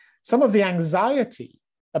some of the anxiety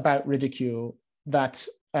about ridicule that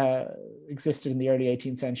existed in the early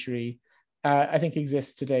 18th century, I think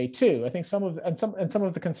exists today too. I think some of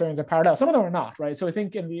the concerns are parallel. Some of them are not, right? So I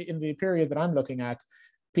think in the period that I'm looking at,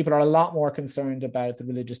 people are a lot more concerned about the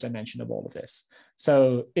religious dimension of all of this.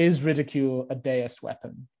 So is ridicule a deist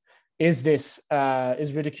weapon? Is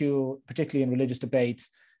ridicule, particularly in religious debate,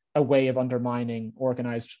 a way of undermining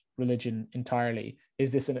organized religion entirely?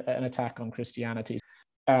 Is this an attack on Christianity?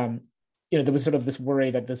 There was sort of this worry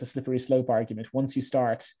that there's a slippery slope argument. Once you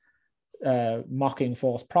start mocking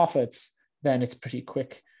false prophets, then it's pretty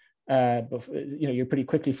quick. You pretty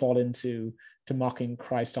quickly fall into mocking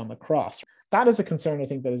Christ on the cross. That is a concern I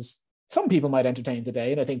think that is some people might entertain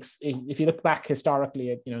today. And I think if you look back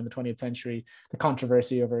historically at, in the 20th century, the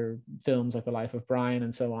controversy over films like The Life of Brian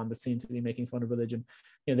and so on that seem to be making fun of religion,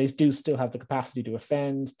 they do still have the capacity to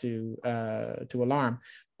offend, to alarm.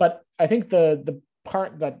 But I think the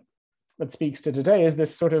part that speaks to today is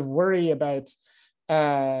this sort of worry about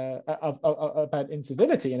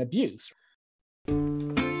incivility and abuse.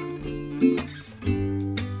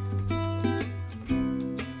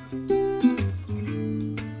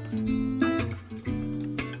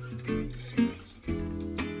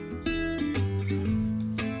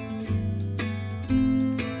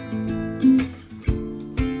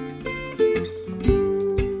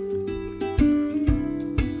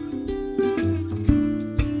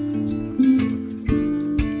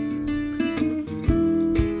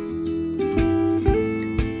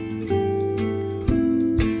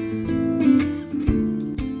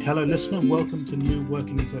 Hello, listener. Welcome to New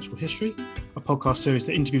Working Intellectual History, a podcast series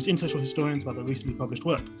that interviews intellectual historians about their recently published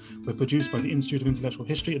work. We're produced by the Institute of Intellectual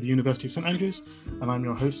History at the University of St Andrews, and I'm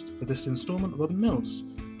your host for this instalment, Robin Mills.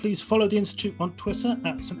 Please follow the Institute on Twitter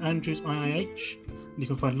at St Andrews IIH. You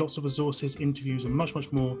can find lots of resources, interviews, and much,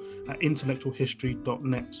 much more at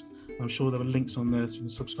intellectualhistory.net. I'm sure there are links on there to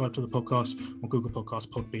subscribe to the podcast on Google Podcasts,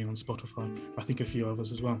 Podbean, and Spotify. I think a few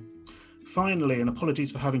others as well. Finally, and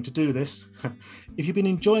apologies for having to do this, if you've been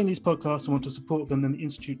enjoying these podcasts and want to support them, then the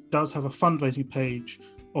Institute does have a fundraising page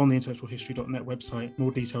on the intellectualhistory.net website.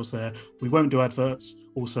 More details there. We won't do adverts.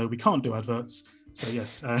 Also, we can't do adverts. So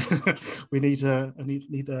yes, we need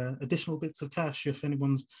additional bits of cash if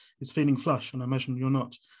anyone is feeling flush, and I imagine you're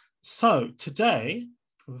not. So today,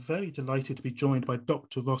 we're very delighted to be joined by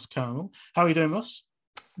Dr. Ross Carroll. How are you doing, Ross?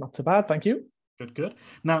 Not so bad, thank you. Good.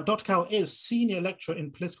 Now, Dr. Carroll is Senior Lecturer in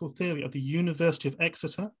Political Theory at the University of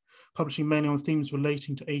Exeter, publishing mainly on themes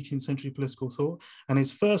relating to 18th century political thought. And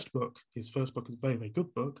his first book is a very, very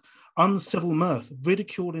good book, Uncivil Mirth,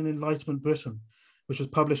 Ridicule in Enlightenment Britain, which was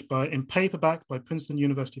published in paperback by Princeton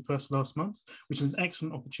University Press last month, which is an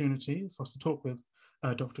excellent opportunity for us to talk with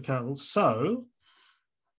Dr. Carroll. So,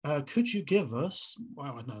 could you give us,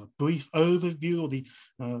 a brief overview or the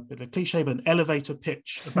bit of a cliche, but an elevator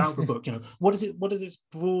pitch about the book? What is it? What is its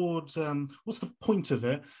broad? What's the point of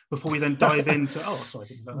it before we then dive into?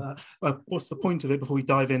 What's the point of it before we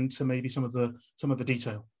dive into maybe some of the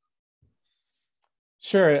detail?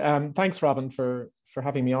 Sure. Thanks, Robin, for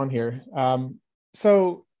having me on here.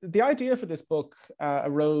 So the idea for this book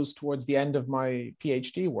arose towards the end of my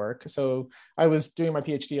PhD work. So I was doing my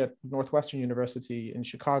PhD at Northwestern University in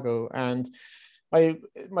Chicago, and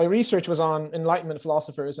my research was on Enlightenment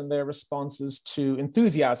philosophers and their responses to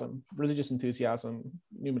enthusiasm, religious enthusiasm.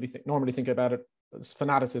 Normally think about it as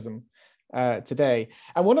fanaticism today.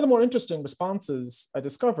 And one of the more interesting responses I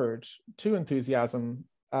discovered to enthusiasm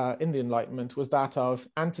in the Enlightenment was that of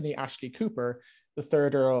Anthony Ashley Cooper, the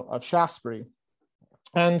third Earl of Shaftesbury.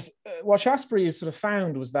 And what Shaftesbury sort of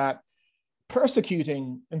found was that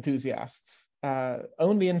persecuting enthusiasts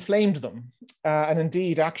only inflamed them, and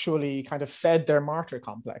indeed actually kind of fed their martyr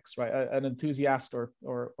complex, right? An enthusiast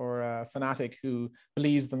or a fanatic who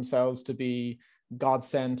believes themselves to be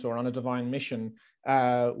God-sent or on a divine mission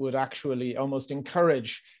would actually almost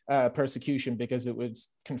encourage persecution, because it would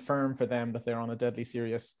confirm for them that they're on a deadly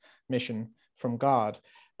serious mission from God.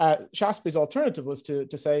 Shaftesbury's alternative was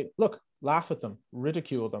to say, look, laugh at them,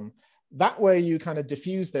 ridicule them. That way you kind of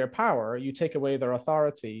diffuse their power, you take away their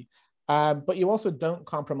authority, but you also don't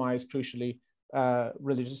compromise, crucially,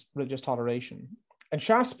 religious toleration. And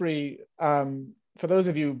Shaftesbury, for those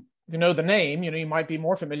of you who know the name, you might be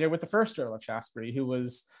more familiar with the first Earl of Shaftesbury, who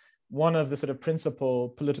was one of the sort of principal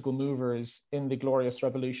political movers in the Glorious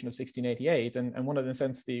Revolution of 1688, and one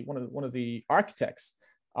of the architects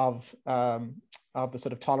of the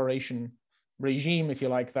sort of toleration regime, if you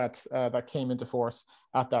like, that came into force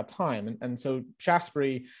at that time. And so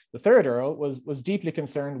Shaftesbury, the third Earl, was deeply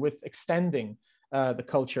concerned with extending the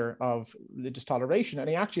culture of religious toleration. And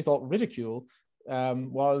he actually thought ridicule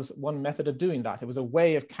was one method of doing that. It was a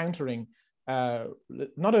way of countering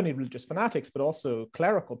not only religious fanatics, but also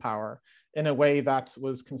clerical power in a way that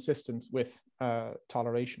was consistent with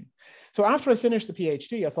toleration. So after I finished the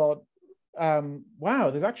PhD, I thought, wow,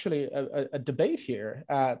 there's actually a debate here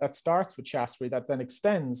that starts with Shaftesbury that then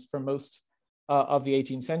extends for most of the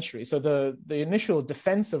 18th century. So the initial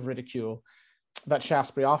defense of ridicule that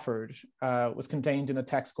Shaftesbury offered was contained in a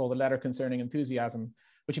text called The Letter Concerning Enthusiasm,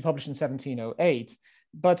 which he published in 1708.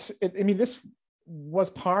 But this was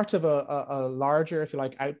part of a larger, if you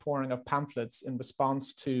like, outpouring of pamphlets in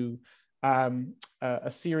response to a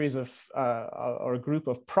series of or a group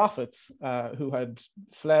of prophets who had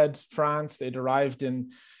fled France. They'd arrived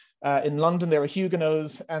in London. They were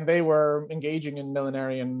Huguenots, and they were engaging in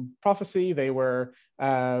millenarian prophecy. They were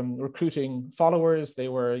recruiting followers. They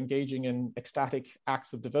were engaging in ecstatic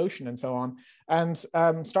acts of devotion and so on, and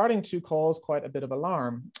starting to cause quite a bit of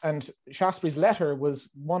alarm. And Shaftesbury's letter was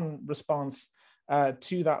one response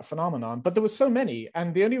to that phenomenon. But there was so many.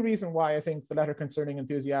 And the only reason why I think The Letter Concerning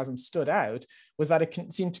Enthusiasm stood out was that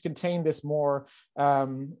it seemed to contain this more,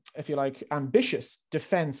 if you like, ambitious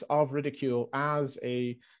defense of ridicule as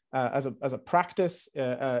a practice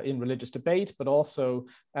in religious debate, but also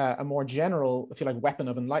a more general, if you like, weapon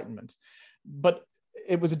of enlightenment. But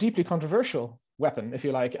it was a deeply controversial weapon, if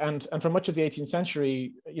you like. And for much of the 18th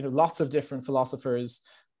century, lots of different philosophers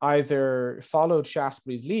either followed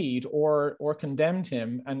Shaftesbury's lead or condemned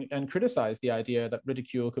him and criticized the idea that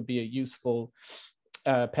ridicule could be a useful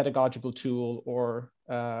pedagogical tool or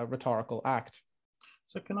rhetorical act.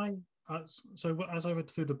 So as I read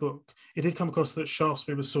through the book, it did come across that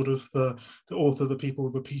Shaftesbury was sort of the author that people were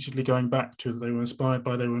repeatedly going back to, that they were inspired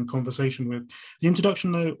by, they were in conversation with. The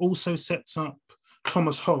introduction, though, also sets up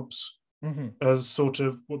Thomas Hobbes as sort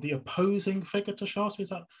of the opposing figure to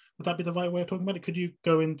Shaftesbury. Would that be the right way of talking about it? Could you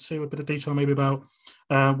go into a bit of detail maybe about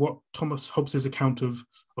what Thomas Hobbes's account of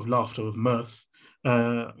laughter, of mirth,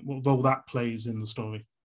 what role that plays in the story?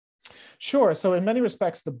 Sure. So in many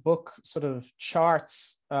respects, the book sort of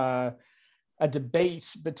charts a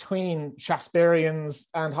debate between Shaftesburyans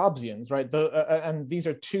and Hobbesians, right? And these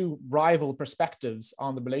are two rival perspectives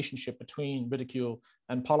on the relationship between ridicule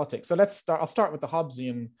and politics. So I'll start with the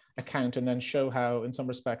Hobbesian account and then show how, in some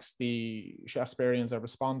respects, the Shaftesburyans are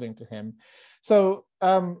responding to him. So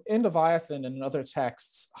in Leviathan and in other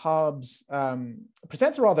texts, Hobbes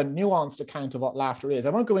presents a rather nuanced account of what laughter is.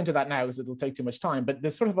 I won't go into that now because it'll take too much time, but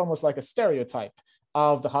there's sort of almost like a stereotype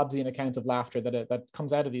of the Hobbesian account of laughter that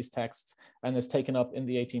comes out of these texts and is taken up in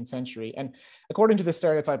the 18th century. And according to this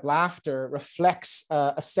stereotype, laughter reflects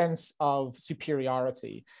a sense of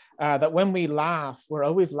superiority, that when we laugh, we're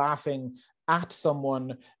always laughing at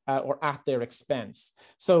someone or at their expense.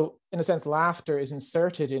 So in a sense, laughter is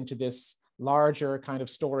inserted into this larger kind of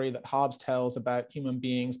story that Hobbes tells about human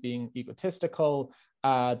beings being egotistical,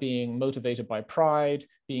 being motivated by pride,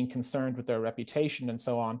 being concerned with their reputation, and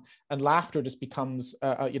so on. And laughter just becomes,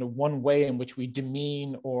 one way in which we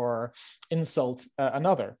demean or insult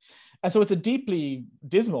another. And so it's a deeply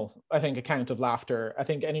dismal, I think, account of laughter. I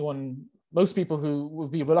think most people who will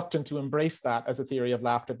be reluctant to embrace that as a theory of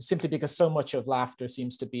laughter, simply because so much of laughter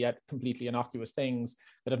seems to be at completely innocuous things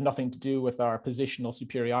that have nothing to do with our positional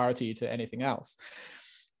superiority to anything else.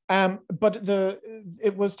 But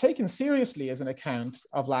it was taken seriously as an account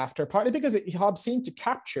of laughter, partly because Hobbes seemed to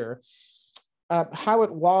capture how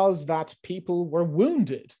it was that people were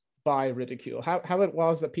wounded by ridicule, how it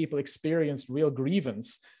was that people experienced real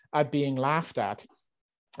grievance at being laughed at.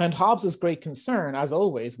 And Hobbes's great concern, as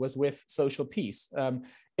always, was with social peace.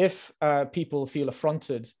 If people feel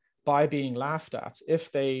affronted by being laughed at,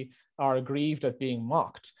 if they are aggrieved at being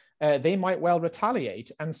mocked, they might well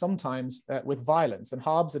retaliate, and sometimes with violence. And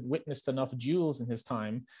Hobbes had witnessed enough duels in his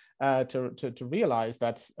time to realize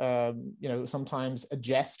that sometimes a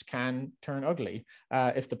jest can turn ugly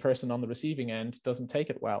if the person on the receiving end doesn't take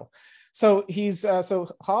it well. So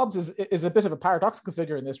Hobbes is a bit of a paradoxical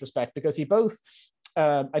figure in this respect, because he both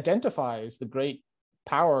identifies the great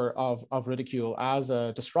power of ridicule as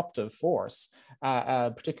a disruptive force,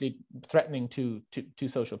 particularly threatening to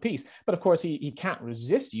social peace. But of course, he can't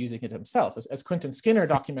resist using it himself. As Quentin Skinner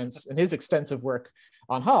documents in his extensive work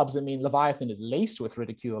on Hobbes, Leviathan is laced with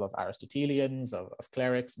ridicule of Aristotelians, of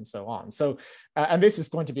clerics, and so on. So, and this is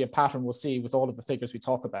going to be a pattern we'll see with all of the figures we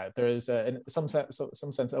talk about. There is, in some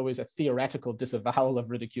sense, always a theoretical disavowal of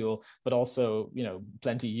ridicule, but also,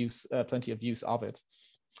 plenty of use of it.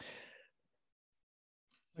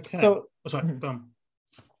 Okay. So, sorry, go on.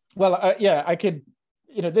 Well, I could,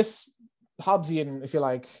 this Hobbesian, if you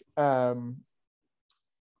like,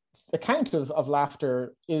 account of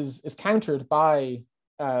laughter is countered by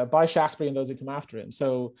by Shaftesbury and those who come after him.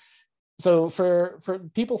 So for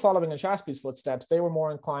people following in Shaftesbury's footsteps, they were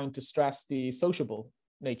more inclined to stress the sociable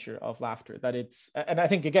nature of laughter. That it's, and I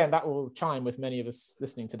think again that will chime with many of us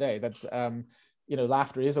listening today. That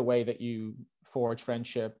laughter is a way that you forge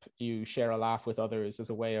friendship, you share a laugh with others as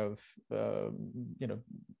a way of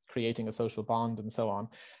creating a social bond and so on.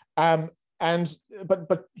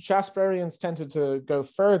 But Shaftesburyans tended to go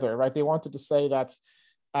further, right? They wanted to say that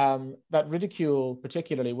that ridicule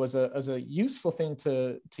particularly was a useful thing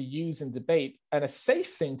to use in debate and a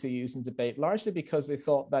safe thing to use in debate, largely because they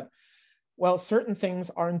thought that, well, certain things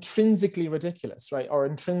are intrinsically ridiculous, right, or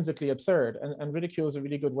intrinsically absurd, and ridicule is a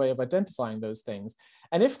really good way of identifying those things.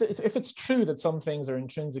 And if it's true that some things are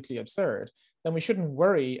intrinsically absurd, then we shouldn't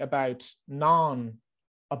worry about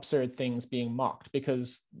non-absurd things being mocked,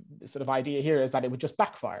 because the sort of idea here is that it would just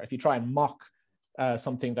backfire if you try and mock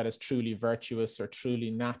something that is truly virtuous or truly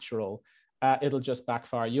natural. It'll just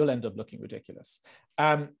backfire. You'll end up looking ridiculous.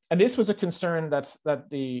 And this was a concern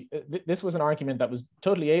this was an argument that was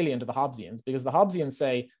totally alien to the Hobbesians, because the Hobbesians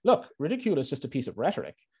say, look, ridicule is just a piece of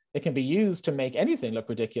rhetoric. It can be used to make anything look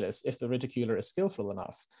ridiculous if the ridiculer is skillful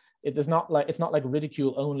enough. It's not like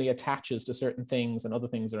ridicule only attaches to certain things and other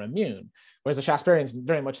things are immune. Whereas the Shaftesburyans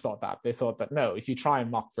very much thought that. They thought that, no, if you try and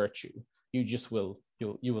mock virtue, you just will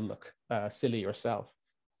look silly yourself.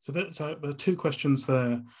 So there are two questions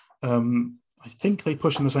there. I think they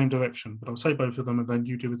push in the same direction, but I'll say both of them and then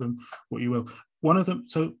you do with them what you will. One of them,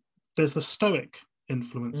 so there's the Stoic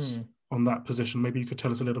influence on that position. Maybe you could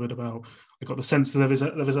tell us a little bit about, I got the sense that there is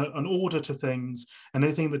an order to things, and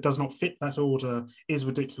anything that does not fit that order is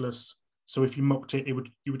ridiculous. So if you mocked it, you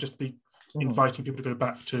would just be inviting people to go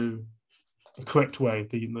back to the correct way,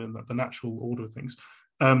 the natural order of things.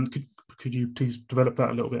 Could you please develop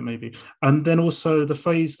that a little bit, maybe? And then also the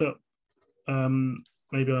phrase that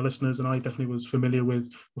maybe our listeners and I definitely was familiar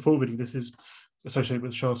with before reading this is associated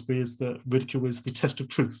with Shaftesbury, is that ridicule is the test of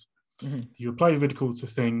truth. You apply ridicule to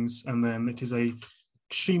things, and then it is a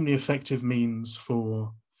extremely effective means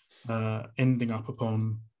for ending up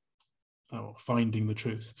upon finding the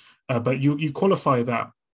truth. But you qualify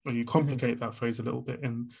that, or you complicate that phrase a little bit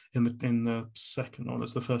in the second, or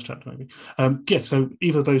that's the first chapter maybe. So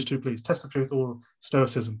either of those two, please. Test of truth or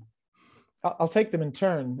Stoicism. I'll take them in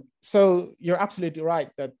turn. So you're absolutely right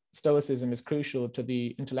that Stoicism is crucial to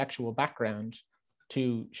the intellectual background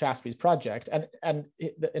to Shaftesbury's project. And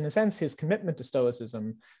in a sense, his commitment to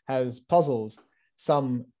Stoicism has puzzled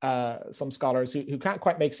some scholars who can't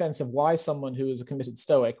quite make sense of why someone who is a committed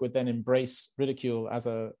Stoic would then embrace ridicule as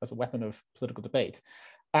a weapon of political debate.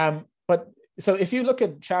 But so if you look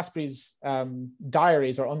at Shaftesbury's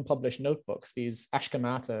diaries or unpublished notebooks, these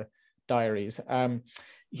Ashkamata diaries,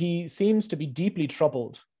 he seems to be deeply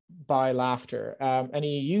troubled by laughter. And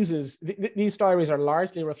he uses, these diaries are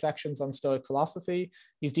largely reflections on Stoic philosophy.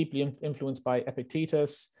 He's deeply influenced by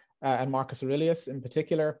Epictetus and Marcus Aurelius in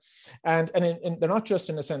particular. And they're not just,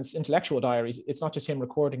 in a sense, intellectual diaries. It's not just him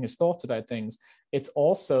recording his thoughts about things. It's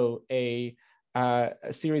also a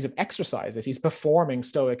series of exercises. He's performing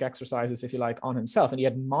Stoic exercises, if you like, on himself, and he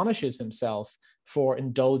admonishes himself for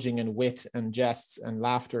indulging in wit and jests and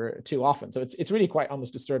laughter too often. So it's really quite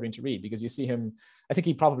almost disturbing to read, because you see him, I think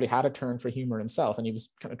he probably had a turn for humor himself, and he was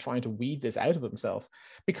kind of trying to weed this out of himself,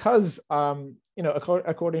 because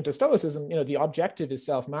according to Stoicism, the objective is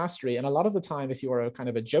self-mastery. And a lot of the time, if you are a kind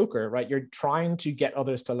of a joker, right, you're trying to get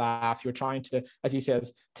others to laugh. You're trying to, as he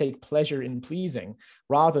says, take pleasure in pleasing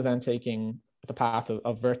rather than taking the path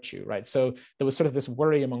of virtue, right? So there was sort of this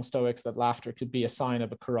worry among Stoics that laughter could be a sign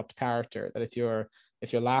of a corrupt character, that if you're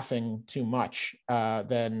laughing too much,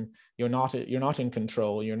 then you're not in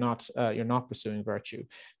control, you're not pursuing virtue.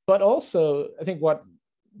 But also, I think what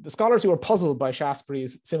the scholars who are puzzled by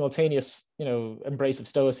Shaftesbury's simultaneous, embrace of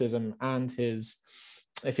Stoicism and his,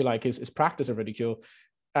 if you like, his practice of ridicule,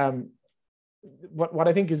 what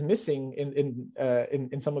I think is missing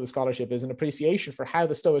in some of the scholarship is an appreciation for how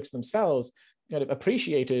the Stoics themselves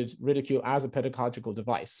appreciated ridicule as a pedagogical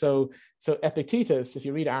device. So Epictetus, if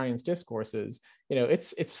you read Arrian's discourses,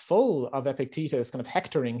 it's full of Epictetus kind of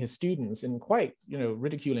hectoring his students in quite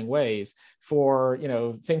ridiculing ways for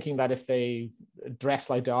thinking that if they dress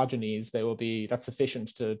like Diogenes, that's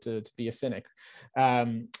sufficient to be a cynic,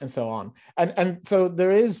 and so on. And so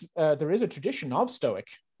there is a tradition of Stoic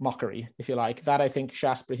mockery, if you like, that I think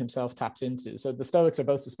Shaftesbury himself taps into. So the Stoics are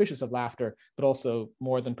both suspicious of laughter, but also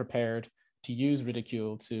more than prepared to use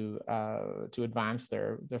ridicule to advance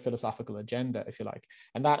their philosophical agenda, if you like.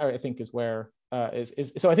 And that, I think, is where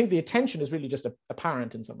is so I think the attention is really just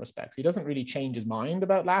apparent in some respects. He doesn't really change his mind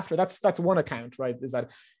about laughter. That's one account, right? Is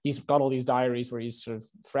that he's got all these diaries where he's sort of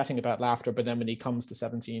fretting about laughter, but then when he comes to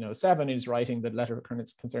 1707, he's writing the letter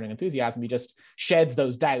concerning enthusiasm. He just sheds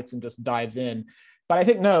those doubts and just dives in. But I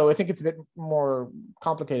think it's a bit more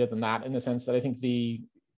complicated than that, in the sense that I think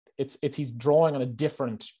he's drawing on a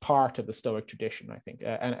different part of the Stoic tradition, I think,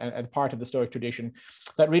 and part of the Stoic tradition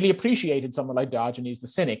that really appreciated someone like Diogenes the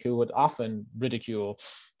Cynic, who would often ridicule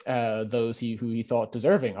those who he thought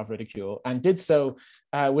deserving of ridicule, and did so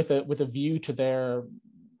with a view to their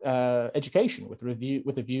education,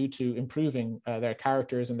 with a view to improving their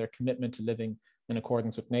characters and their commitment to living in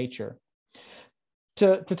accordance with nature.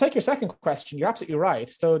 To take your second question, you're absolutely right.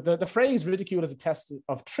 So the phrase ridicule as a test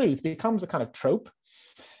of truth becomes a kind of trope.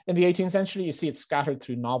 In the 18th century, you see it scattered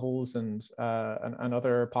through novels and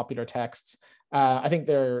other popular texts. I think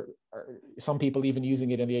there are some people even using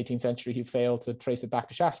it in the 18th century who fail to trace it back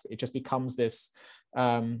to Shakespeare. It just becomes this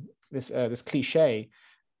cliche.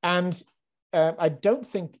 And I don't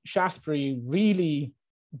think Shakespeare really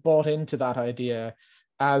bought into that idea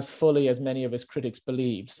as fully as many of his critics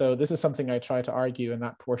believe. So this is something I try to argue in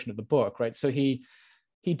that portion of the book, right? So he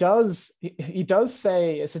does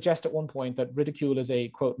suggest at one point that ridicule is a,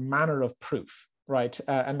 quote, manner of proof, right?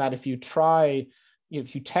 And that if you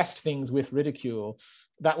test things with ridicule,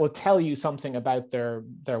 that will tell you something about their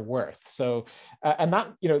worth. So, and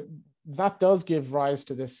that does give rise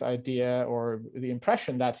to this idea, or the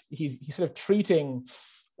impression, that he's sort of treating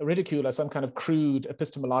ridicule as some kind of crude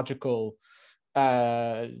epistemological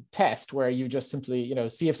test, where you just simply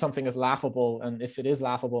see if something is laughable, and if it is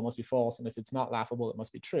laughable it must be false, and if it's not laughable it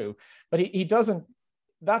must be true. But he doesn't,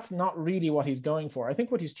 that's not really what he's going for. I think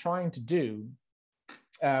what he's trying to do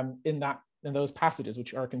in those passages,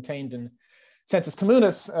 which are contained in Sensus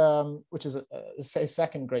Communis, which is a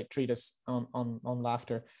second great treatise on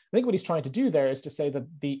laughter, I think what he's trying to do there is to say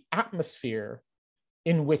that the atmosphere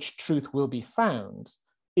in which truth will be found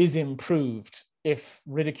is improved if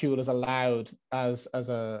ridicule is allowed as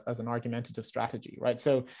an argumentative strategy, right?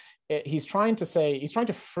 So he's trying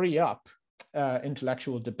to free up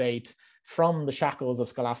intellectual debate from the shackles of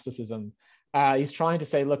scholasticism. He's trying to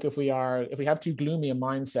say, look, if we have too gloomy a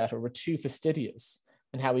mindset, or we're too fastidious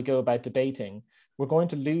in how we go about debating, we're going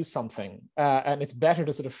to lose something, and it's better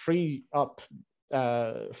to sort of free up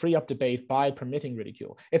debate by permitting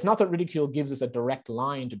ridicule. It's not that ridicule gives us a direct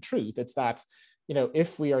line to truth. It's that,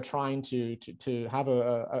 if we are trying to have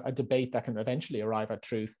a debate that can eventually arrive at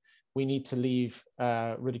truth, we need to leave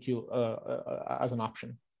ridicule as an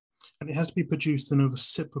option. And it has to be produced in a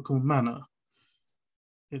reciprocal manner.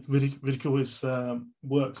 Ridicule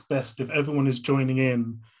works best if everyone is joining in,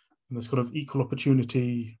 and there's kind of equal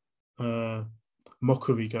opportunity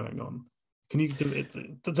mockery going on. Does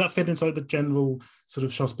that fit inside the general sort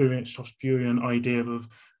of Shakespearean idea of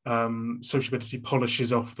sociability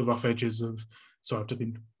polishes off the rough edges of? So I've just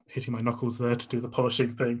been hitting my knuckles there to do the polishing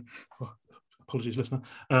thing. Oh, apologies, listener.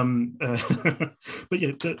 But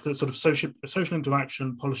yeah, the sort of social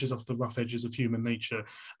interaction polishes off the rough edges of human nature,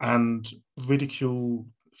 and ridicule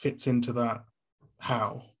fits into that.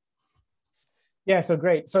 How? Yeah, so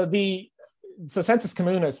great. So Sensus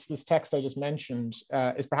Communis, this text I just mentioned,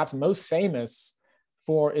 is perhaps most famous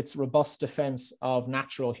for its robust defense of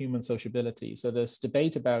natural human sociability. So this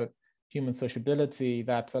debate about human sociability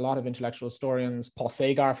that a lot of intellectual historians, Paul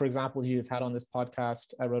Sagar, for example, who you've had on this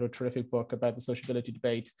podcast, wrote a terrific book about the sociability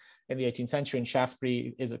debate in the 18th century, and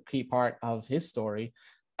Shakespeare is a key part of his story.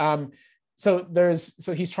 So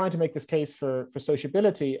he's trying to make this case for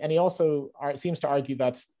sociability, and he also seems to argue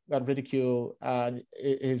that ridicule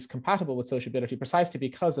is compatible with sociability precisely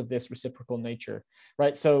because of this reciprocal nature,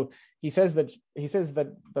 right? So he says that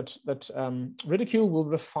ridicule will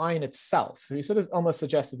refine itself. So he sort of almost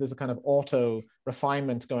suggests that there's a kind of auto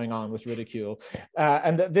refinement going on with ridicule,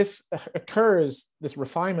 and that this occurs, this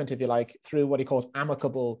refinement, if you like, through what he calls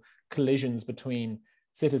amicable collisions between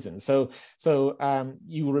citizens. So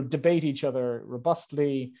you debate each other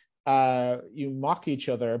robustly, you mock each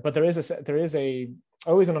other, but there is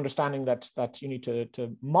always an understanding that you need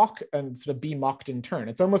to mock and sort of be mocked in turn.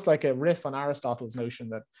 It's almost like a riff on Aristotle's notion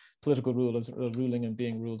that political rule is ruling and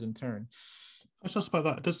being ruled in turn. I was just about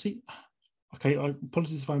that. Does he? Okay, I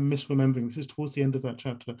apologize if I'm misremembering. This is towards the end of that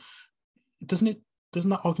chapter. Doesn't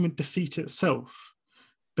that argument defeat itself?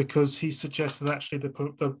 Because he suggests that actually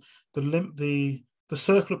the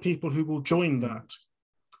circle of people who will join that,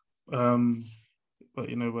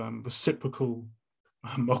 reciprocal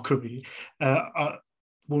mockery,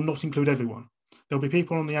 will not include everyone. There'll be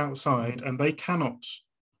people on the outside, and they cannot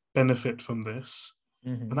benefit from this,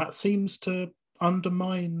 and that seems to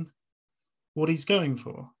undermine what he's going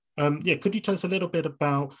for. Yeah, could you tell us a little bit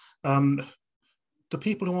about the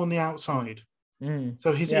people who are on the outside?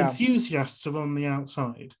 So his enthusiasts are on the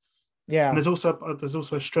outside. Yeah. And there's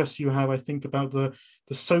also a stress you have, I think, about the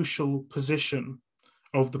social position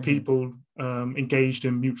of the people engaged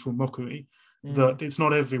in mutual mockery, that it's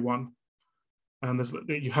not everyone. And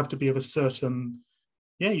you have to be of a certain,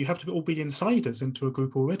 you have to all be insiders into a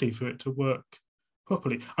group already for it to work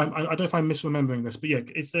properly. I don't know if I'm misremembering this, but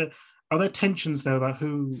are there tensions there about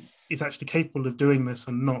who is actually capable of doing this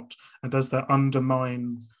and not? And does that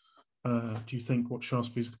undermine, do you think, what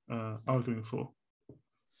Shaftesbury's arguing for?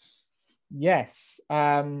 Yes,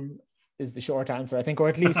 is the short answer, I think, or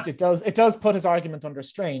at least it does put his argument under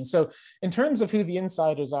strain. So in terms of who the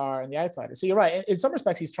insiders are and the outsiders, so you're right, in some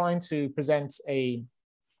respects he's trying to present an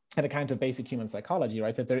account of basic human psychology,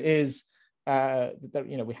 right? That there is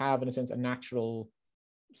we have, in a sense, a natural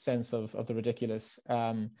sense of the ridiculous.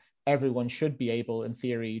 Everyone should be able, in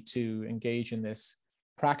theory, to engage in this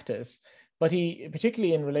practice. But he,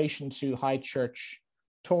 particularly in relation to high church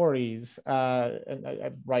Tories, and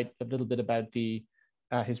I write a little bit about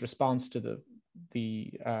his response to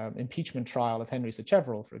the impeachment trial of Henry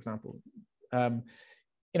Sacheverell, for example. In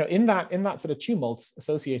that sort of tumult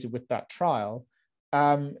associated with that trial,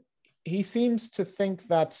 he seems to think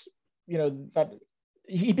that that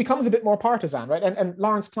he becomes a bit more partisan, right? And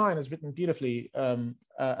Lawrence Klein has written beautifully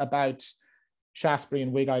about Shaftesbury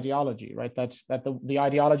and Whig ideology, right? That the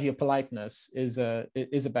ideology of politeness is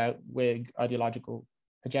about Whig ideological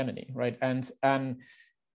hegemony, right? And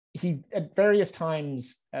he, at various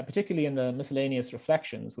times, particularly in the Miscellaneous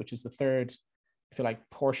Reflections, which is the third, if you like,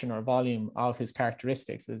 portion or volume of his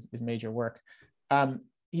characteristics, his major work,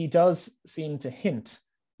 he does seem to hint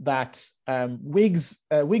that Whig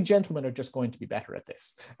gentlemen are just going to be better at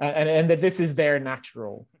this, and that this is their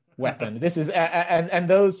natural weapon. This is and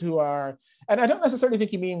those who are, and I don't necessarily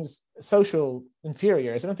think he means social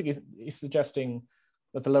inferiors. I don't think he's suggesting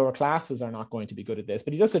that the lower classes are not going to be good at this,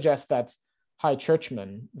 but he does suggest that high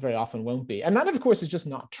churchmen very often won't be, and that, of course, is just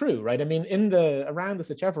not true, right? I mean, around the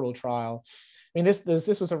Sacheverell trial, I mean, this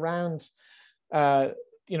was around.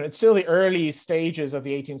 It's still the early stages of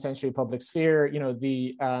the 18th century public sphere.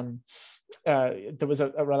 There was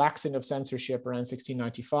a relaxing of censorship around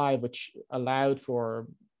 1695, which allowed for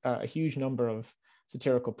a huge number of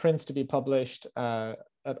satirical prints to be published,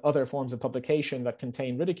 other forms of publication that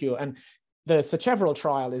contain ridicule. And the Sacheverell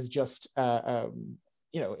trial is just,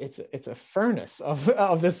 it's a furnace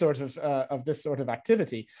of this sort of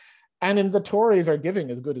activity. And the Tories are giving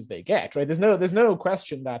as good as they get, right? There's no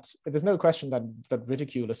question that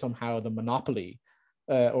ridicule is somehow the monopoly,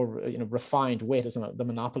 or refined wit is the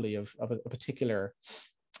monopoly of a particular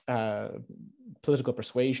political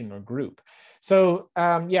persuasion or group. So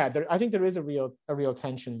I think there is a real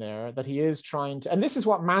tension there that he is trying to, and this is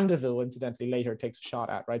what Mandeville incidentally later takes a shot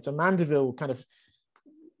at, right? So Mandeville kind of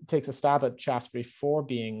takes a stab at Shaftesbury for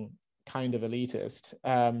being kind of elitist.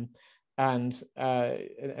 And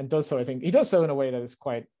does so. I think he does so in a way that is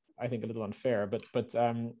quite, I think, a little unfair. But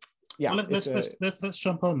yeah. Well, let's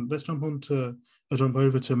jump over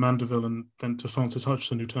to Mandeville and then to Francis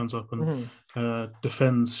Hutcheson, who turns up and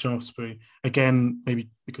defends Shaftesbury again.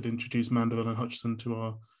 Maybe we could introduce Mandeville and Hutcheson to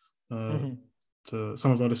our to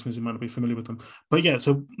some of our listeners who might not be familiar with them. But yeah,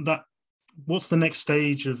 so what's the next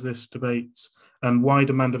stage of this debate, and why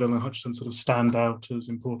do Mandeville and Hutcheson sort of stand out as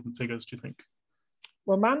important figures, do you think?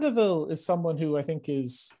 Well, Mandeville is someone who I think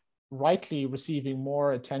is rightly receiving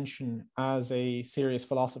more attention as a serious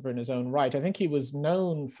philosopher in his own right. I think he was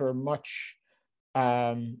known for much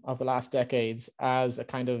of the last decades as a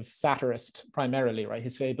kind of satirist primarily, right?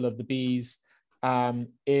 His Fable of the Bees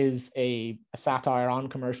is a satire on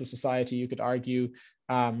commercial society, you could argue.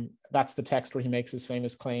 That's the text where he makes his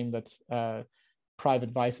famous claim that private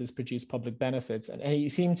vices produce public benefits. And he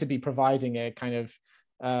seemed to be providing a kind of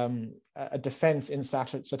a defense in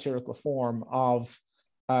satirical form of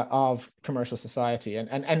commercial society,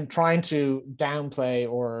 and trying to downplay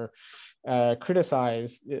or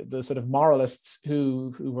criticize the sort of moralists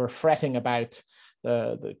who were fretting about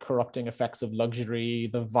the corrupting effects of luxury,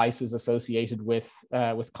 the vices associated with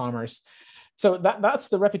commerce. So that's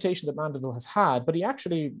the reputation that Mandeville has had, but he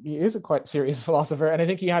is a quite serious philosopher, and I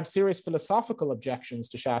think he had serious philosophical objections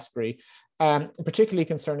to Shaftesbury, particularly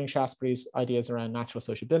concerning Shaftesbury's ideas around natural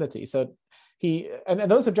sociability. So and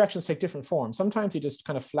those objections take different forms. Sometimes he just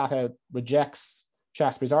kind of flat out rejects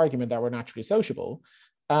Shaftesbury's argument that we're naturally sociable,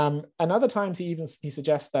 and other times he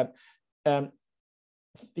suggests that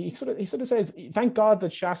he sort of says, thank God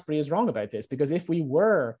that Shaftesbury is wrong about this, because if we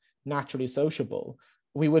were naturally sociable,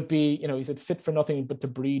 we would be, he said, fit for nothing but to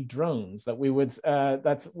breed drones. That we would,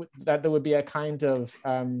 that there would be a kind of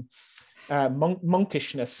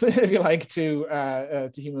monkishness, if you like, to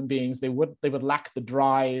human beings. They would lack the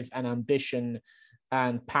drive and ambition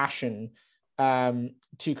and passion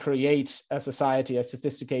to create a society as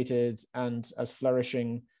sophisticated and as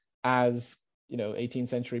flourishing as 18th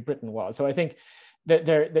century Britain was. So I think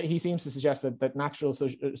that he seems to suggest that natural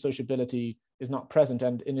sociability is not present,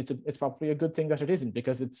 and it's probably a good thing that it isn't,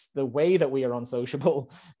 because it's the way that we are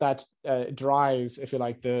unsociable that drives, if you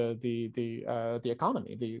like, the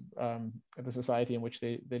economy, the society in which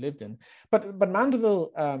they lived in. But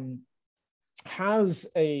Mandeville has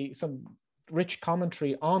some rich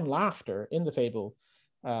commentary on laughter in the fable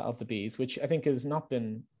of the bees, which I think has not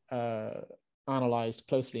been analyzed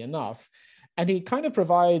closely enough. And he kind of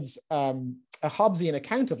provides a Hobbesian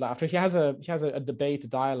account of laughter. He has a debate, a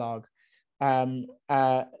dialogue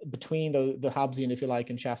between the Hobbesian, if you like,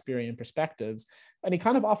 and Shakespearean perspectives. And he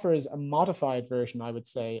kind of offers a modified version, I would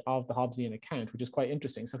say, of the Hobbesian account, which is quite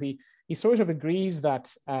interesting. So he sort of agrees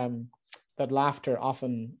that that laughter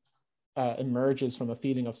often emerges from a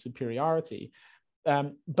feeling of superiority.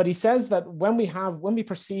 But he says that when we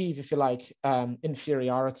perceive, if you like,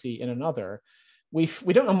 inferiority in another, we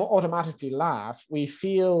don't automatically laugh. We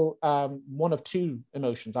feel one of two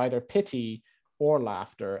emotions, either pity or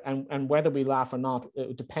laughter. And whether we laugh or not,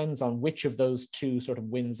 it depends on which of those two sort of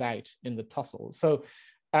wins out in the tussle. So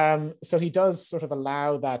he does sort of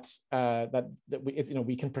allow that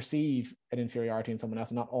we can perceive an inferiority in someone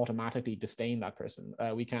else and not automatically disdain that person.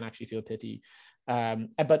 We can actually feel pity.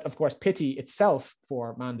 But of course, pity itself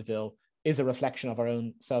for Mandeville is a reflection of our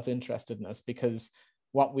own self-interestedness, because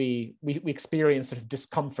what we experience sort of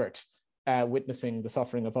discomfort witnessing the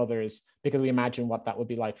suffering of others, because we imagine what that would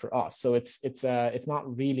be like for us. So it's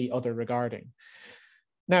not really other regarding.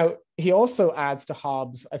 Now, he also adds to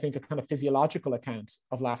Hobbes, I think, a kind of physiological account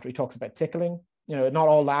of laughter. He talks about tickling. Not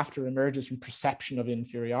all laughter emerges from perception of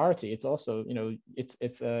inferiority. It's also,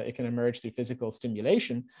 it can emerge through physical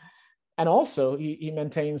stimulation. And also, he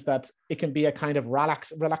maintains that it can be a kind of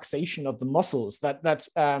relaxation of the muscles.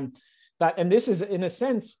 And this is, in a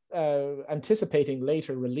sense, anticipating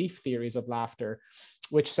later relief theories of laughter,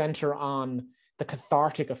 which center on the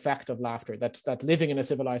cathartic effect of laughter. That living in a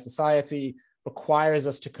civilized society requires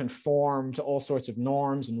us to conform to all sorts of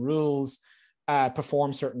norms and rules,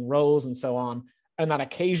 perform certain roles, and so on. And that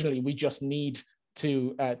occasionally we just need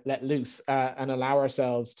to let loose and allow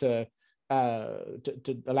ourselves to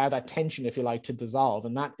allow that tension, if you like, to dissolve.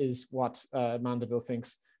 And that is what Mandeville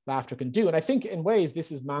thinks laughter can do. And I think in ways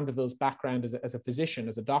this is Mandeville's background as a physician,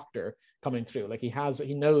 as a doctor coming through. Like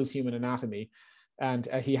he knows human anatomy, and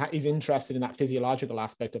he's interested in that physiological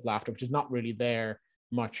aspect of laughter, which is not really there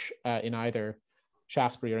much in either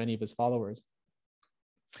Shaftesbury or any of his followers.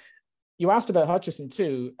 You asked about Hutcheson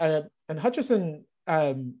too, and Hutcheson,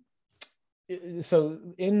 so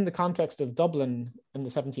in the context of Dublin in the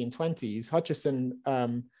 1720s,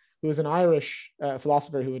 Hutcheson, who was an Irish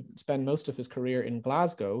philosopher who would spend most of his career in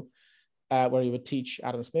Glasgow, where he would teach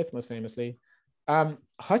Adam Smith most famously.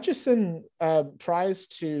 Hutcheson tries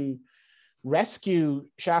to rescue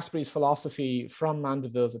Shaftesbury's philosophy from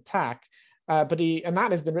Mandeville's attack, and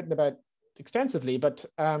that has been written about extensively. But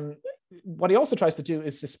what he also tries to do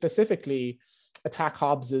is to specifically attack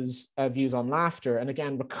Hobbes's views on laughter, and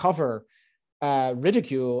again recover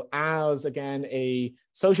ridicule as, again, a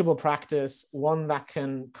sociable practice, one that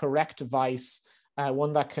can correct vice,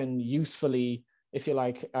 one that can usefully, if you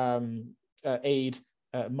like, aid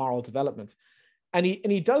moral development. And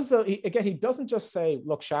he does, though, he doesn't just say,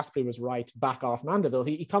 look, Shaftesbury was right, back off Mandeville.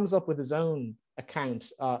 He comes up with his own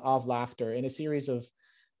account of laughter in a series of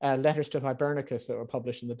letters to Hibernicus that were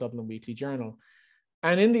published in the Dublin Weekly Journal.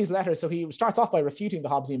 And in these letters, so he starts off by refuting the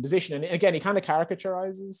Hobbesian position. And again, he kind of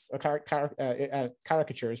caricatures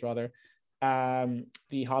rather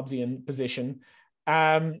the Hobbesian position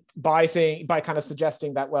by kind of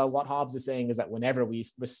suggesting that, well, what Hobbes is saying is that whenever we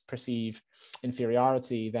perceive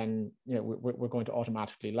inferiority, then we're going to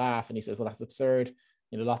automatically laugh. And he says, well, that's absurd.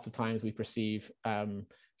 Lots of times we perceive,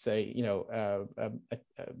 say,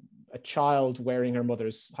 a child wearing her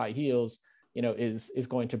mother's high heels, is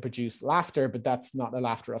going to produce laughter, but that's not a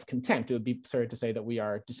laughter of contempt. It would be absurd to say that we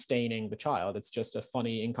are disdaining the child. It's just a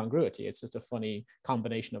funny incongruity. It's just a funny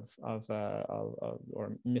combination of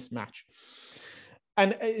or mismatch.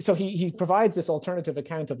 And so he provides this alternative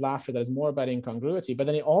account of laughter that is more about incongruity, but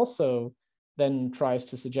then he also then tries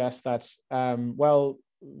to suggest that, well,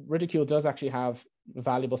 ridicule does actually have a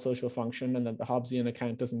valuable social function, and that the Hobbesian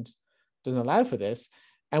account doesn't allow for this.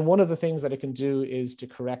 And one of the things that it can do is to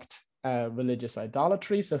correct religious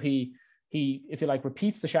idolatry. So he he, if you like,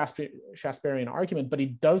 repeats the Shakespearean argument, but he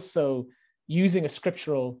does so using a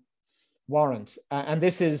scriptural warrant. And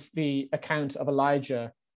this is the account of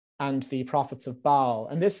Elijah and the prophets of Baal.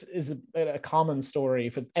 And this is a common story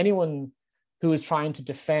for anyone who is trying to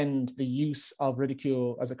defend the use of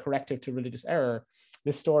ridicule as a corrective to religious error.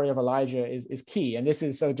 This story of Elijah is key. And this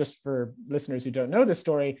is, so just for listeners who don't know this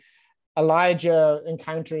story, Elijah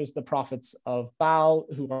encounters the prophets of Baal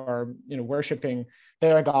who are, worshiping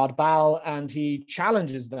their god Baal, and he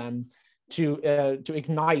challenges them to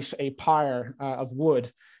ignite a pyre of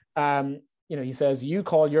wood. He says, "You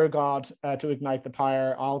call your god to ignite the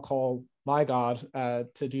pyre. I'll call my god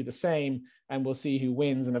to do the same, and we'll see who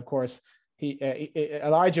wins." And of course,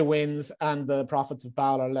 Elijah wins, and the prophets of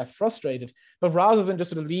Baal are left frustrated. But rather than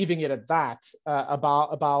just sort of leaving it at that,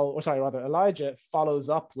 Elijah follows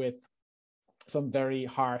up with some very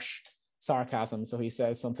harsh sarcasm. So he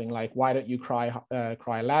says something like, "Why don't you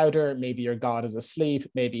cry louder? Maybe your God is asleep.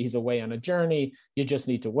 Maybe he's away on a journey. You just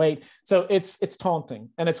need to wait." So it's taunting,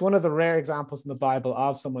 and it's one of the rare examples in the Bible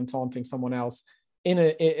of someone taunting someone else in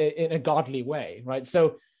a godly way, right?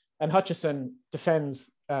 So, and Hutcheson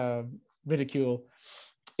defends ridicule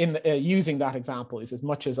in using that example. He says,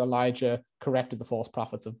 much as Elijah corrected the false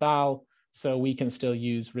prophets of Baal, so we can still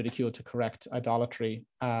use ridicule to correct idolatry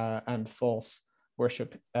and false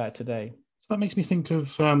worship today. So that makes me think of,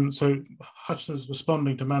 so Hutcheson's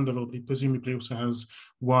responding to Mandeville, but he presumably also has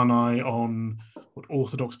one eye on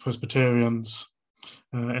Orthodox Presbyterians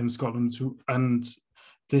in Scotland, and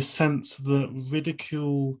this sense that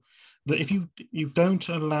ridicule, that if you don't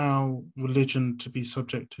allow religion to be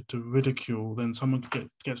subjected to ridicule, then someone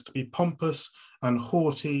gets to be pompous and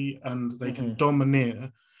haughty, and they can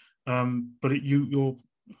domineer. But you're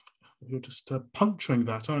just puncturing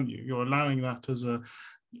that, aren't you? You're allowing that as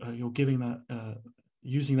you're giving that,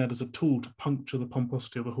 using that as a tool to puncture the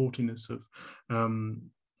pomposity or the haughtiness of,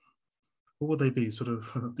 what would they be? Sort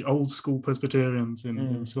of the old school Presbyterians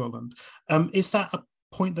in Scotland. Is that a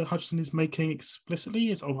point that Hutcheson is making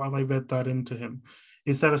explicitly? Or have I read that into him?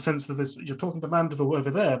 Is there a sense that you're talking to Mandeville over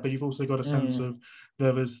there, but you've also got a sense of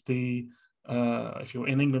there is the, if you're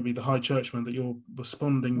in England, be the High Churchman that you're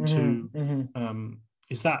responding to.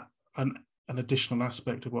 Is that an additional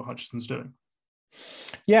aspect of what Hutcheson's doing?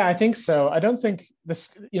 Yeah, I think so. I don't think this,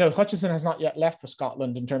 Hutcheson has not yet left for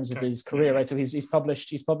Scotland in terms of his career, right? So he's published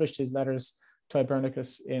his letters to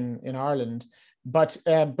Hibernicus in Ireland, but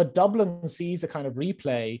Dublin sees a kind of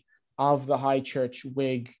replay of the High Church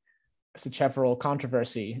Whig Sacheverell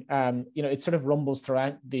controversy. It sort of rumbles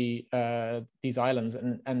throughout these islands,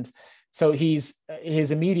 and so his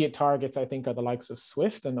immediate targets, I think, are the likes of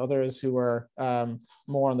Swift and others who are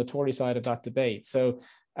more on the Tory side of that debate. So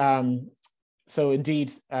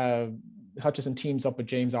indeed, Hutcheson teams up with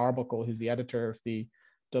James Arbuckle, who's the editor of the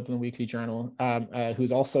Dublin Weekly Journal,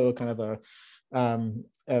 who's also kind of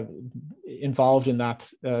involved in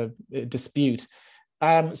that dispute.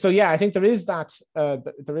 So yeah, I think there is that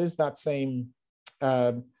same,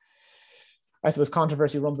 I suppose,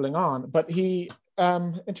 controversy rumbling on. But he,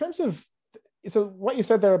 in terms of, so what you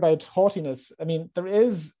said there about haughtiness, I mean, there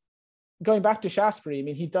is, going back to Shaftesbury, I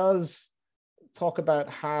mean, he does talk about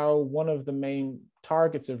how one of the main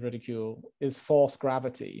targets of ridicule is false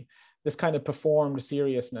gravity, this kind of performed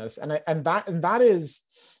seriousness, and that is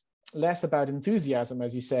less about enthusiasm,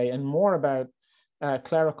 as you say, and more about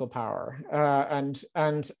clerical power.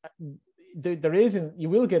 And there is, you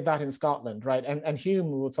will get that in Scotland, right? And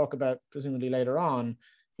Hume, we'll talk about presumably later on,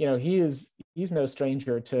 he's no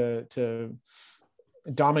stranger to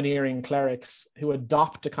domineering clerics who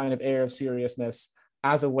adopt a kind of air of seriousness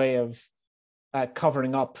as a way of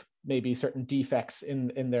covering up maybe certain defects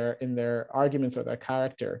in their arguments or their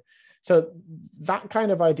character. So that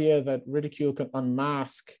kind of idea that ridicule can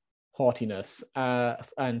unmask haughtiness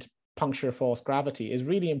and puncture false gravity is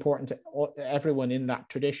really important to everyone in that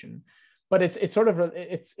tradition. But it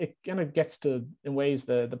kind of gets to, in ways,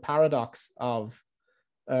 the paradox of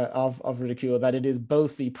ridicule, that it is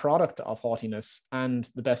both the product of haughtiness and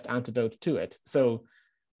the best antidote to it. So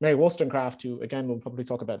Mary Wollstonecraft, who again we'll probably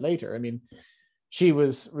talk about later, I mean, she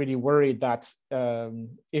was really worried that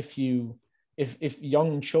if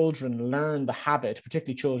young children learn the habit,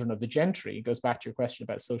 particularly children of the gentry, it goes back to your question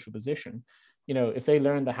about social position, if they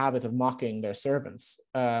learn the habit of mocking their servants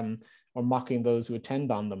or mocking those who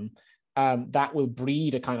attend on them, that will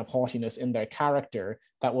breed a kind of haughtiness in their character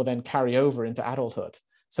that will then carry over into adulthood.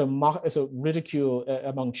 So ridicule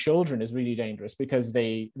among children is really dangerous because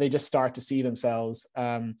they just start to see themselves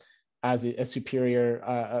as a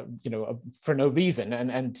superior, for no reason,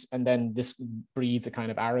 and then this breeds a kind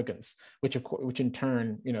of arrogance, which in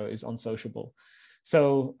turn, is unsociable.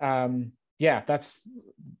 So yeah, that's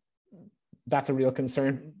a real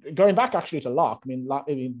concern. Going back actually to Locke, I mean,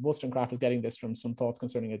 Wollstonecraft is getting this from Some Thoughts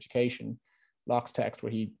Concerning Education, Locke's text,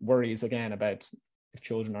 where he worries again about if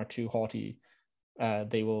children are too haughty,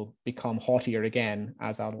 they will become haughtier again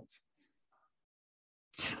as adults.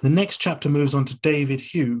 The next chapter moves on to David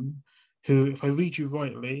Hume, who, if I read you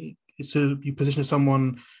rightly, you position as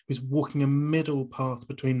someone who's walking a middle path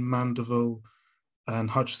between Mandeville and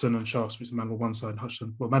Hutcheson and Shaftesbury. So Mandeville on one side,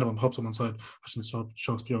 Mandeville and Hobbes on one side, Hutcheson and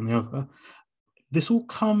Shaftesbury on the other.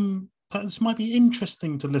 This might be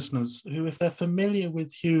interesting to listeners who, if they're familiar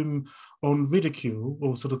with Hume on ridicule,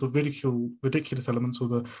 or sort of the ridiculous elements or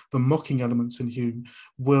the mocking elements in Hume,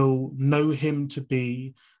 will know him to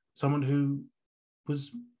be someone who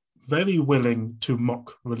was very willing to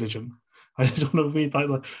mock religion. I just want to read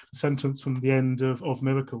the sentence from the end of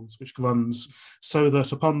Miracles, which runs, so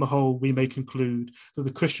that upon the whole we may conclude that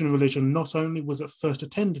the Christian religion not only was at first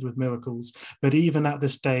attended with miracles, but even at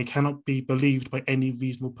this day cannot be believed by any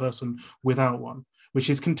reasonable person without one, which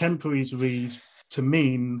his contemporaries read to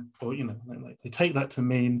mean, or they take that to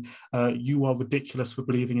mean, you are ridiculous for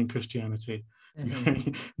believing in Christianity.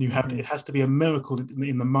 Mm-hmm. It has to be a miracle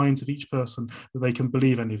in the minds of each person that they can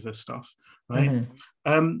believe any of this stuff, right?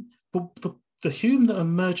 Mm-hmm. But the Hume that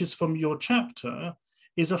emerges from your chapter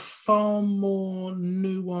is a far more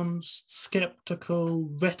nuanced, skeptical,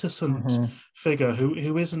 reticent figure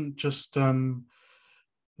who isn't just who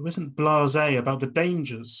isn't blasé about the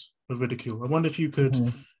dangers of ridicule. I wonder if you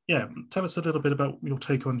could, tell us a little bit about your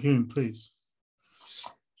take on Hume, please.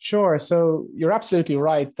 Sure. So you're absolutely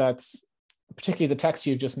right that particularly the text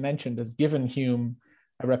you've just mentioned has given Hume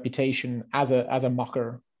a reputation as a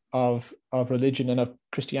mocker of religion and of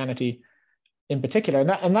Christianity in particular,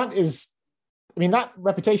 and that is, I mean, that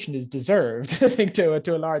reputation is deserved, I think, to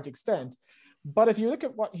a large extent. But if you look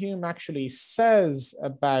at what Hume actually says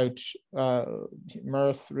about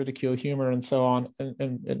mirth, ridicule, humor, and so on,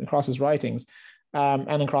 and across his writings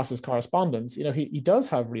and across his correspondence, he does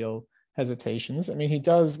have real hesitations. I mean, he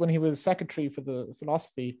does, when he was secretary for the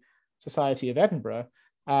Philosophy Society of Edinburgh,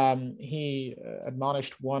 he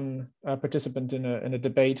admonished one participant in a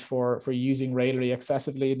debate for using raillery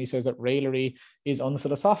excessively, and he says that raillery is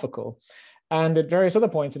unphilosophical. And at various other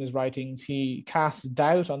points in his writings, he casts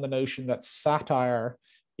doubt on the notion that satire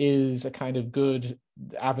is a kind of good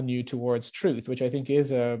avenue towards truth, which I think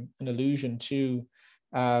is an allusion to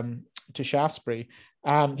Shaftesbury.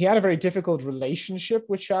 He had a very difficult relationship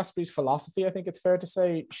with Shaftesbury's philosophy, I think it's fair to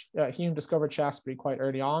say. Hume discovered Shaftesbury quite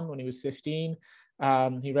early on when he was 15.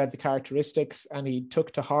 He read the characteristics and he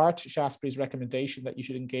took to heart Shaftesbury's recommendation that you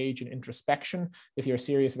should engage in introspection if you're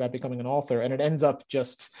serious about becoming an author. And it ends up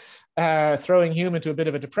just throwing Hume into a bit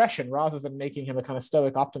of a depression rather than making him a kind of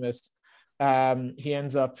stoic optimist. He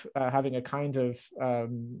ends up having a kind of,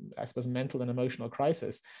 I suppose, mental and emotional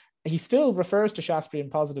crisis. He still refers to Shaftesbury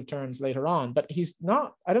in positive terms later on, but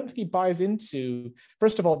I don't think he buys into,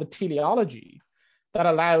 first of all, the teleology that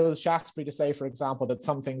allows Shaftesbury to say, for example, that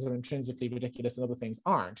some things are intrinsically ridiculous and other things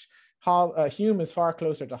aren't. Hume is far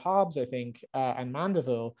closer to Hobbes, I think, and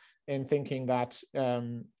Mandeville in thinking that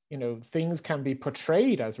things can be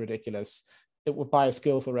portrayed as ridiculous by a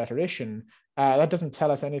skillful rhetorician. That doesn't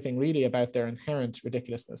tell us anything really about their inherent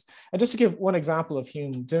ridiculousness. And just to give one example of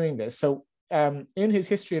Hume doing this, so in his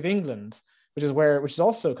History of England, which is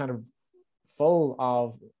also kind of full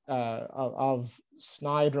of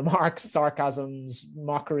snide remarks, sarcasms,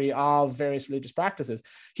 mockery of various religious practices,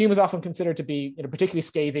 Hume is often considered to be, particularly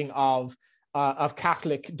scathing of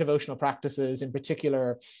Catholic devotional practices, in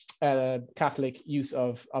particular Catholic use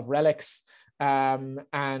of relics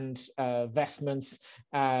and vestments,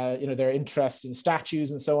 their interest in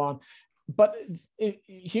statues and so on. But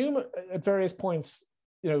Hume, at various points,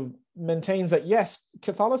 maintains that yes,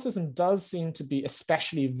 Catholicism does seem to be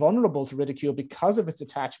especially vulnerable to ridicule because of its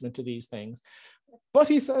attachment to these things. But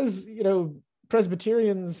he says,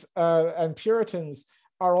 Presbyterians and Puritans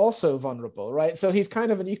are also vulnerable, right? So he's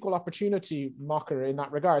kind of an equal opportunity mocker in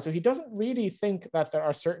that regard. So he doesn't really think that there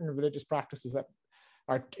are certain religious practices that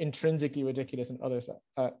are intrinsically ridiculous and others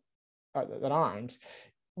that aren't.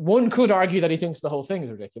 One could argue that he thinks the whole thing is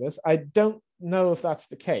ridiculous. I don't know if that's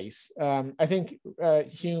the case. I think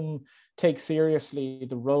Hume takes seriously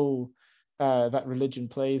the role that religion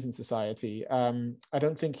plays in society. I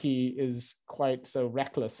don't think he is quite so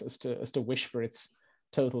reckless as to wish for its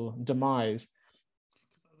total demise.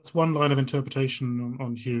 That's one line of interpretation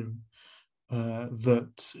on Hume,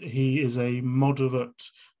 that he is a moderate,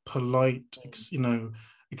 polite,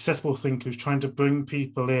 accessible thinker who's trying to bring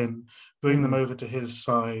people in, bring them over to his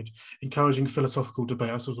side, encouraging philosophical debate.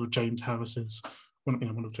 That's sort of James Harris's, one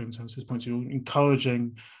of James Harris's points of view,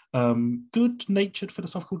 encouraging good-natured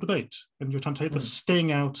philosophical debate, and you're trying to take the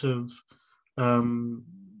sting out of,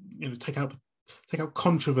 take out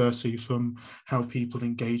controversy from how people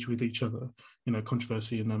engage with each other.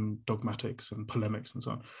 Controversy and dogmatics and polemics and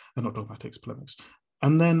so on, and not dogmatics, polemics.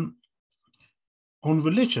 And then on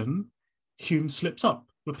religion, Hume slips up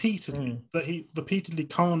repeatedly, that he repeatedly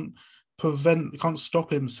can't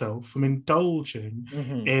stop himself from indulging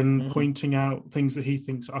in pointing out things that he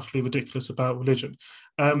thinks are utterly ridiculous about religion.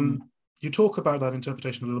 You talk about that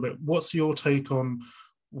interpretation a little bit. What's your take on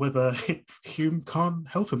whether Hume can't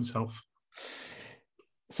help himself?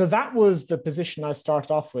 So that was the position I started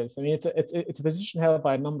off with. I mean, it's a position held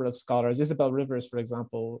by a number of scholars. Isabel Rivers, for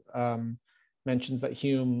example, mentions that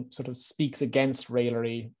Hume sort of speaks against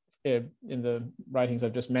raillery in the writings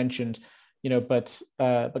I've just mentioned, but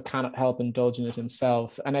cannot help indulging it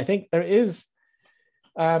himself. And I think there is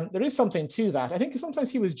something to that. I think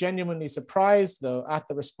sometimes he was genuinely surprised, though, at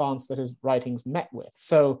the response that his writings met with.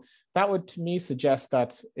 So that would, to me, suggest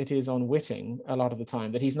that it is unwitting a lot of the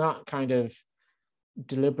time, that he's not kind of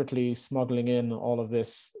deliberately smuggling in all of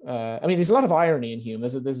this. I mean, there's a lot of irony in Hume.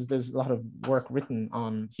 There's a lot of work written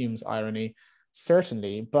on Hume's irony,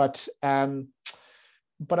 certainly, but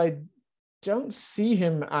I don't see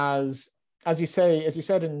him as you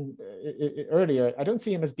said earlier, I don't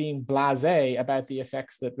see him as being blasé about the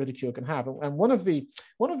effects that ridicule can have. And one of the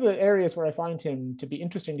areas where I find him to be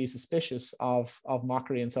interestingly suspicious of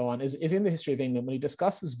mockery and so on is in the history of England, when he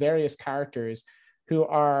discusses various characters who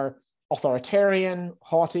are authoritarian,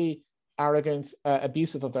 haughty, arrogant,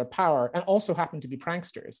 abusive of their power, and also happen to be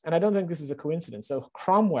pranksters. And I don't think this is a coincidence. So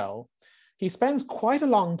Cromwell, he spends quite a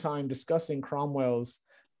long time discussing Cromwell's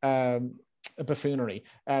buffoonery,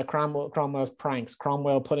 Cromwell's pranks,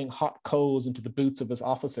 Cromwell putting hot coals into the boots of his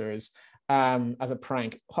officers as a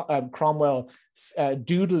prank, Cromwell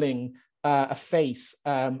doodling a face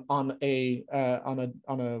on a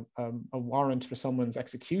warrant for someone's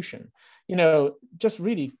execution. Just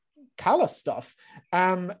really callous stuff.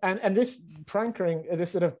 And this prankering,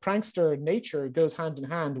 this sort of prankster nature goes hand in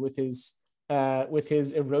hand with his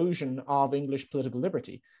erosion of English political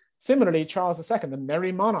liberty. Similarly, Charles II, the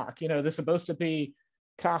merry monarch, they're supposed to be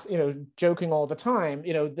joking all the time.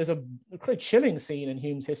 There's a quite chilling scene in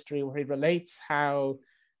Hume's history where he relates how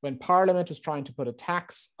when Parliament was trying to put a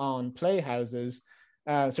tax on playhouses,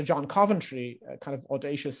 Sir John Coventry, a kind of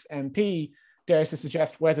audacious MP, dares to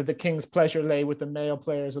suggest whether the king's pleasure lay with the male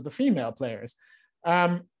players or the female players.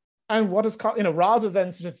 And what is, rather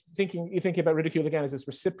than sort of thinking about ridicule again as this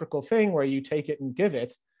reciprocal thing where you take it and give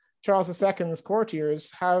it, Charles II's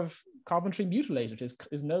courtiers have Coventry mutilated.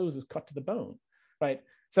 His nose is cut to the bone, right?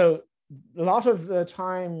 So a lot of the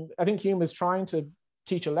time, I think Hume is trying to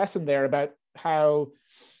teach a lesson there about how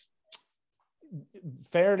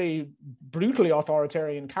fairly brutally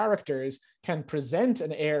authoritarian characters can present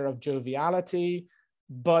an air of joviality,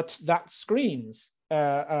 but that screens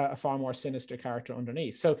a far more sinister character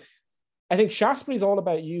underneath. So I think Shaftesbury is all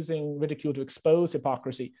about using ridicule to expose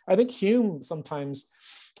hypocrisy. I think Hume sometimes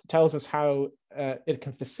tells us how it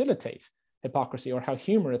can facilitate hypocrisy, or how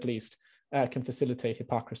humor at least can facilitate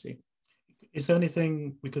hypocrisy. Is there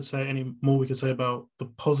anything we could say about the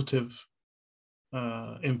positive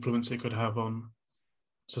influence it could have on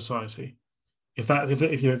society? If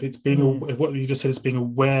it's being if what you just said is being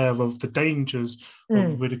aware of the dangers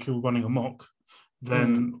of ridicule running amok,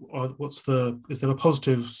 then is there a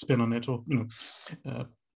positive spin on it, or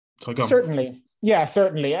certainly, yeah,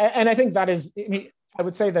 certainly. And I think that is, I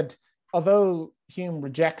would say that although Hume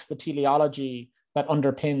rejects the teleology that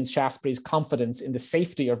underpins Shaftesbury's confidence in the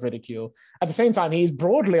safety of ridicule, at the same time, he's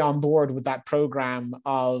broadly on board with that program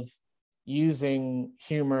of using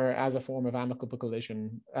humor as a form of amicable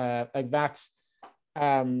collision. Like that's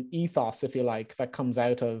ethos, if you like, that comes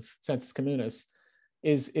out of Sensus Communis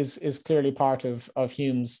is clearly part of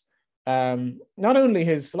Hume's, not only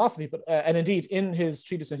his philosophy, but and indeed in his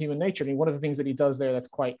treatise on human nature. I mean, one of the things that he does there that's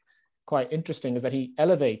quite interesting is that he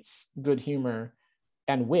elevates good humor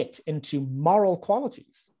and wit into moral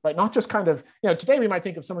qualities, right? Not just kind of, today we might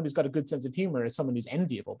think of someone who's got a good sense of humor as someone who's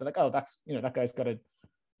enviable, but like, oh, that's, that guy's got a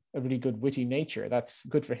really good witty nature. That's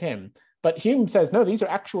good for him. But Hume says, no, these are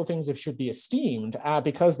actual things that should be esteemed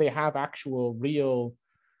because they have actual real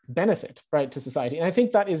benefit, right, to society. And I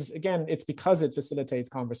think that is, again, it's because it facilitates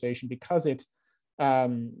conversation, because it,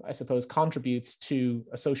 I suppose, contributes to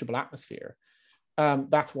a sociable atmosphere.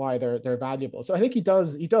 That's why they're valuable. So I think he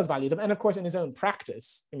does value them. And of course, in his own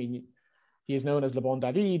practice, I mean, he is known as Le Bon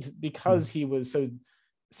David because he was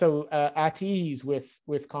so at ease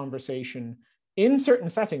with conversation in certain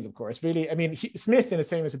settings, of course. Really, I mean, Smith, in his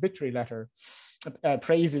famous obituary letter,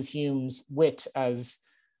 praises Hume's wit as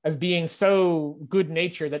as being so good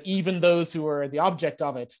natured that even those who were the object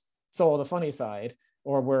of it saw the funny side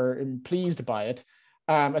or were pleased by it.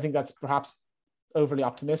 I think that's perhaps overly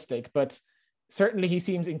optimistic, but certainly he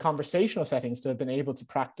seems in conversational settings to have been able to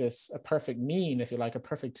practice a perfect mean, if you like, a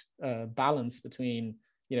perfect balance between,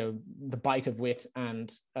 the bite of wit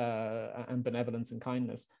and benevolence and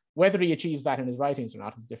kindness. Whether he achieves that in his writings or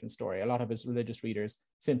not is a different story. A lot of his religious readers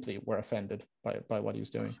simply were offended by what he was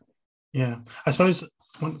doing. Yeah, I suppose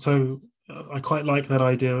so. I quite like that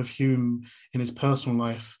idea of Hume in his personal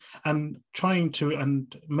life and trying to,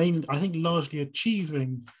 and mainly, I think, largely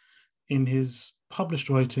achieving in his published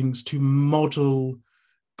writings to model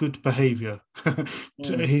good behavior.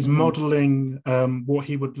 He's modeling what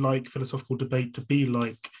he would like philosophical debate to be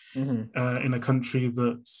like in a country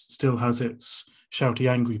that still has its shouty,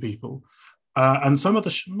 angry people. And some of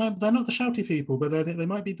they're not the shouty people, but they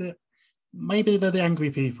might be maybe they're the angry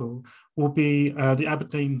people, will be the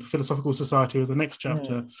Aberdeen Philosophical Society of the next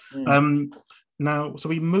chapter. Now, so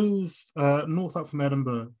we move north up from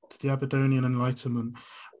Edinburgh to the Aberdonian Enlightenment,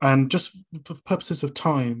 and just for purposes of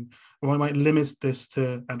time, I might limit this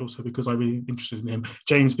to, and also because I'm really interested in him,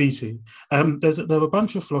 James Beattie. There are a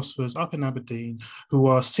bunch of philosophers up in Aberdeen who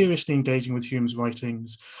are seriously engaging with Hume's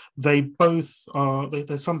writings. They both are,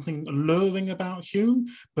 there's something alluring about Hume,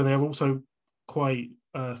 but they are also quite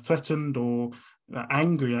threatened or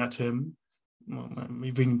angry at him. Well, I'm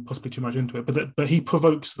reading possibly too much into it, but he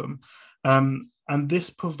provokes them. And this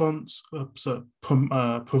provokes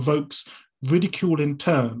ridicule in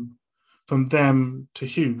turn from them to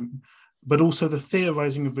Hume, but also the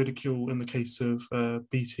theorizing of ridicule in the case of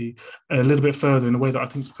Beattie a little bit further in a way that I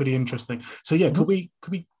think is pretty interesting. So yeah, could we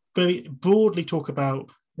very broadly talk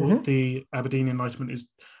about what the Aberdeen Enlightenment is,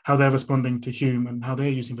 how they're responding to Hume and how they're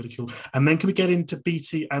using ridicule, and then can we get into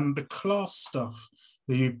Beattie and the class stuff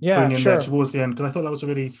that you bring in there towards the end, because I thought that was a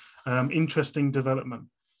really interesting development.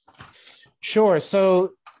 Sure.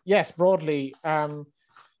 So yes, broadly,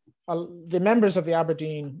 the members of the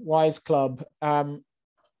Aberdeen Wise Club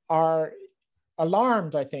are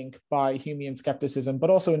alarmed, I think, by Humean skepticism, but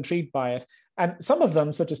also intrigued by it. And some of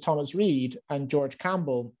them, such as Thomas Reid and George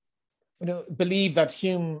Campbell, believe that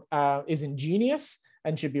Hume is ingenious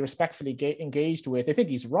and should be respectfully engaged with. They think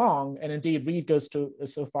he's wrong. And indeed, Reid goes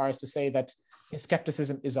so far as to say that his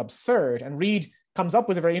skepticism is absurd. And Reid comes up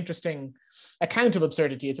with a very interesting account of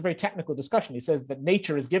absurdity. It's a very technical discussion. He says that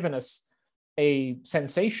nature has given us a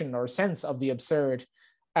sensation or sense of the absurd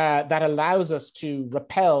that allows us to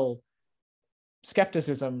repel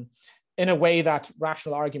skepticism in a way that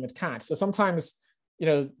rational argument can't. So sometimes,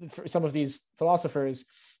 for some of these philosophers,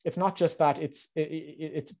 it's not just that it's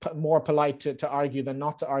more polite to argue than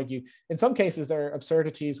not to argue. In some cases, there are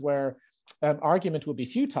absurdities where argument will be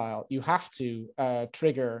futile. You have to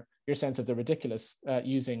trigger your sense of the ridiculous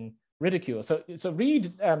using ridicule. So Reid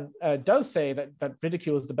does say that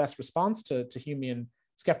ridicule is the best response to Humean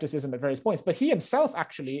skepticism at various points, but he himself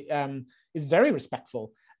actually is very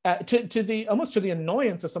respectful to the almost to the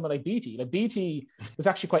annoyance of someone like Beattie. Like Beattie was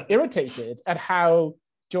actually quite irritated at how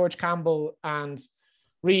George Campbell and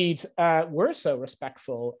Reid were so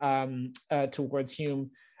respectful towards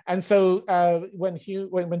Hume. And so when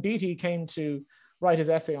Beattie came to write his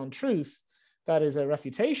essay on truth, that is a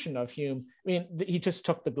refutation of Hume. I mean, he just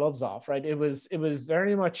took the gloves off, right? It was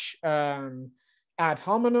very much ad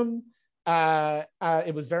hominem.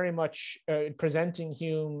 It was very much presenting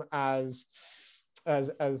Hume as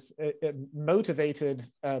motivated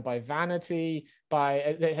by vanity,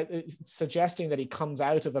 by suggesting that he comes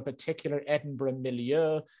out of a particular Edinburgh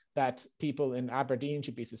milieu that people in Aberdeen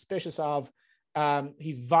should be suspicious of.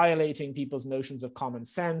 He's violating people's notions of common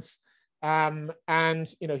sense. And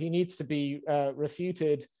he needs to be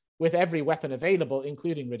refuted with every weapon available,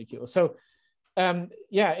 including ridicule. So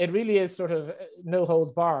it really is sort of no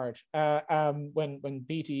holds barred when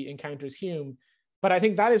Beattie encounters Hume. But I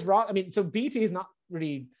think that is wrong. I mean, so Beattie has not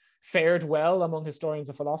really fared well among historians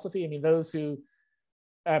of philosophy. I mean, those who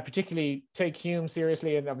particularly take Hume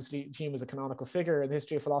seriously, and obviously Hume is a canonical figure in the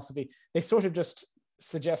history of philosophy, they sort of just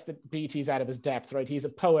suggest that Beattie's out of his depth, right? He's a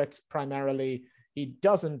poet primarily. He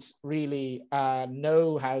doesn't really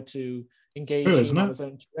know how to engage Hume on his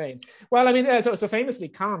own terrain. Well, I mean, so famously,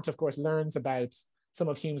 Kant, of course, learns about some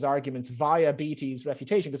of Hume's arguments via Beattie's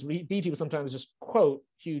refutation, because Beattie would sometimes just quote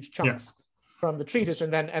huge chunks from the treatise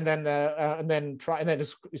and then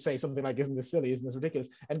just say something like, "Isn't this silly? Isn't this ridiculous?"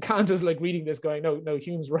 And Kant is like reading this, going, "No,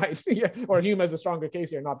 Hume's right," or Hume has a stronger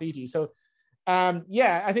case here, not Beattie. So,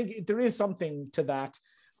 I think there is something to that.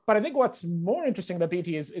 But I think what's more interesting about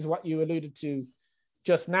Beattie is what you alluded to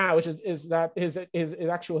just now, which is that his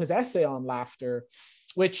essay on laughter,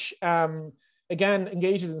 which again,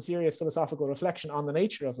 engages in serious philosophical reflection on the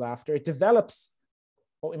nature of laughter. It develops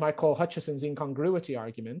what we might call Hutcheson's incongruity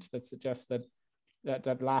argument that suggests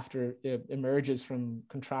that laughter emerges from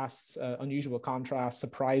contrasts, unusual contrasts,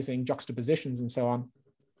 surprising juxtapositions, and so on.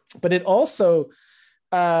 But it also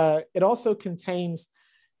contains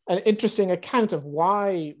an interesting account of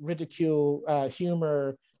why ridicule,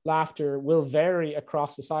 humor, laughter will vary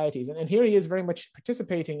across societies. And here he is very much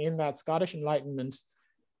participating in that Scottish Enlightenment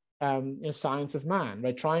science of man,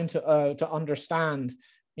 right? Trying to understand,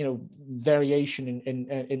 variation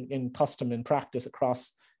in custom and practice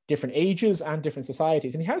across different ages and different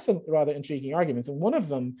societies. And he has some rather intriguing arguments. And one of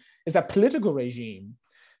them is that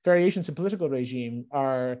variations in political regime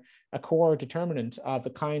are a core determinant of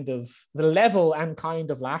the level and kind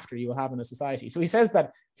of laughter you will have in a society. So he says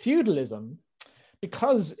that feudalism,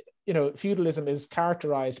 because feudalism is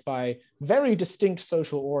characterized by very distinct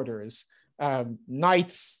social orders,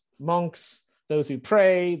 knights, monks, those who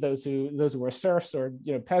pray, those who are serfs or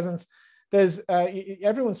peasants. There's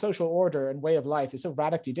everyone's social order and way of life is so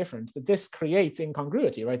radically different that this creates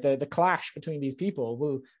incongruity, right? The clash between these people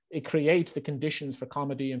will create the conditions for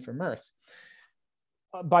comedy and for mirth.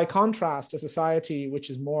 By contrast, a society which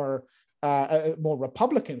is more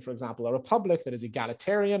republican, for example, a republic that is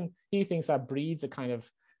egalitarian, he thinks that breeds a kind of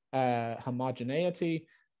homogeneity,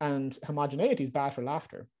 and homogeneity is bad for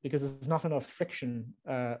laughter because there's not enough friction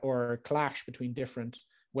or clash between different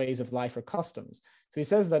ways of life or customs. So he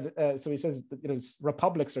says that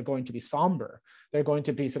republics are going to be somber. They're going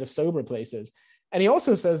to be sort of sober places. And he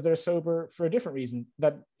also says they're sober for a different reason,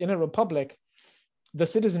 that in a republic, the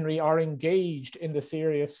citizenry are engaged in the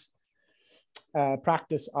serious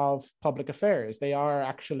practice of public affairs. They are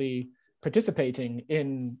actually participating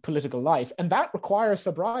in political life, and that requires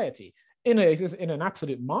sobriety. In an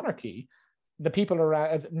absolute monarchy,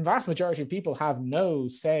 the vast majority of people have no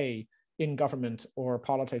say in government or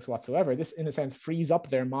politics whatsoever. This, in a sense, frees up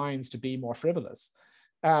their minds to be more frivolous.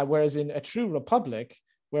 Whereas in a true republic,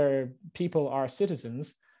 where people are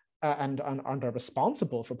citizens and are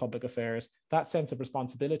responsible for public affairs, that sense of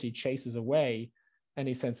responsibility chases away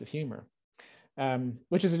any sense of humor,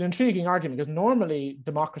 which is an intriguing argument because normally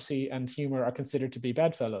democracy and humor are considered to be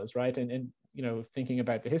bedfellows, right? And thinking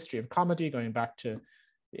about the history of comedy, going back to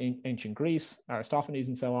ancient Greece, Aristophanes,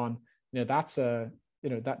 and so on,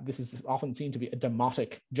 this is often seen to be a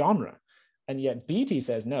demotic genre. And yet Beattie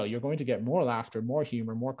says, no, you're going to get more laughter, more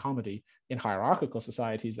humor, more comedy in hierarchical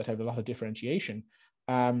societies that have a lot of differentiation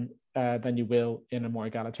than you will in a more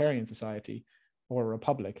egalitarian society or a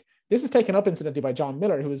republic. This is taken up incidentally by John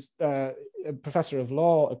Miller, who is a professor of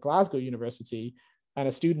law at Glasgow University and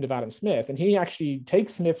a student of Adam Smith. And he actually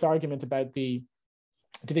takes Smith's argument about the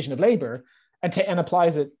division of labor and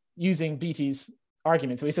applies it using Beattie's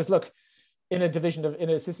argument. So he says, look, in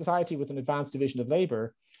a society with an advanced division of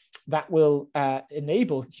labor, that will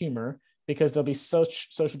enable humor because there'll be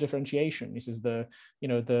such social differentiation. He says the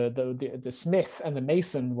smith and the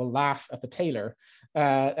mason will laugh at the tailor,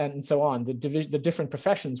 and so on. The different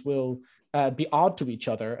professions will be odd to each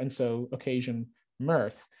other, and so occasion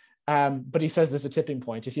mirth. But he says there's a tipping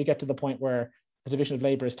point. If you get to the point where the division of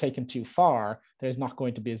labor is taken too far, there's not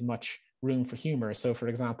going to be as much room for humor. So, for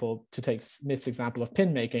example, to take Smith's example of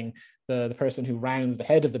pin making, the person who rounds the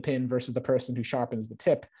head of the pin versus the person who sharpens the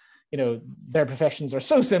tip, their professions are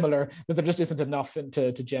so similar that there just isn't enough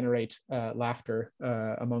to generate laughter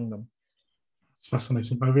among them.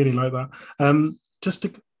 Fascinating. I really like that.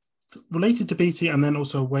 Related to Beattie, and then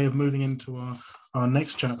also a way of moving into our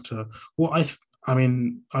next chapter. I've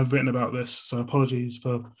written about this, so apologies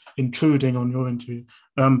for intruding on your interview.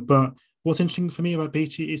 But what's interesting for me about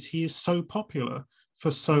Beattie is he is so popular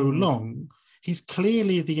for so long. He's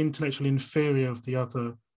clearly the intellectually inferior of the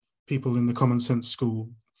other people in the common sense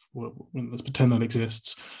school. Well, let's pretend that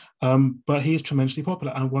exists. But he is tremendously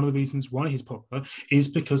popular. And one of the reasons why he's popular is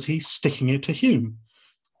because he's sticking it to Hume.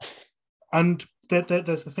 And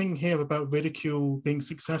there's the thing here about ridicule being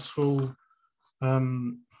successful.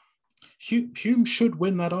 Hume should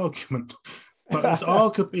win that argument. But it's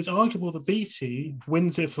arguable that Beattie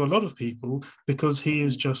wins it for a lot of people because he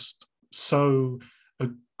is just so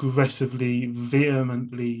aggressively,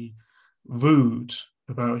 vehemently rude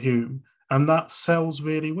about Hume. And that sells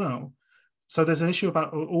really well. So there's an issue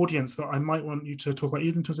about audience that I might want you to talk about,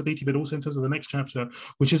 either in terms of Beattie, but also in terms of the next chapter,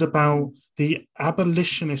 which is about the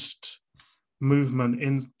abolitionist movement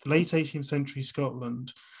in late 18th century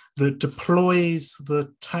Scotland that deploys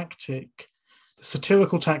the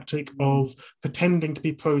satirical tactic of pretending to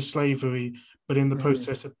be pro-slavery, but in the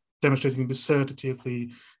process of demonstrating the absurdity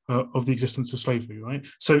of the existence of slavery, right?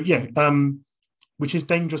 So which is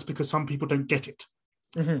dangerous because some people don't get it.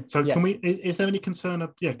 So Yes. can we, is there any concern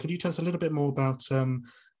of, could you tell us a little bit more about,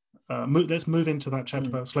 let's move into that chapter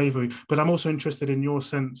about slavery, but I'm also interested in your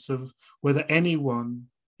sense of whether anyone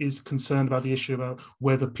is concerned about the issue about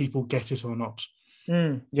whether people get it or not.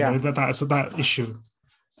 That's that issue.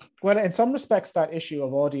 Well, in some respects, that issue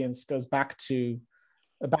of audience goes back to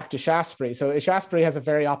Shaftesbury. So Shaftesbury has a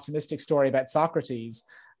very optimistic story about Socrates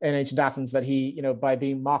in ancient Athens, that he, by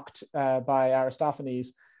being mocked by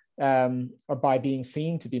Aristophanes, or by being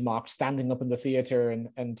seen to be mocked, standing up in the theater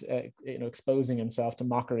and exposing himself to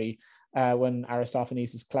mockery when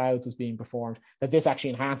Aristophanes' Clouds was being performed, that this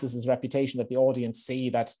actually enhances his reputation, that the audience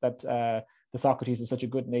see that the Socrates is such a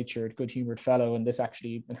good-natured, good-humored fellow, and this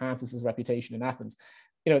actually enhances his reputation in Athens.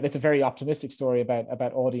 It's a very optimistic story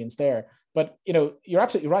about audience there. But you're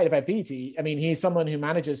absolutely right about Beatty. I mean, he's someone who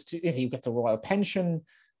manages to, he gets a royal pension,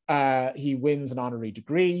 he wins an honorary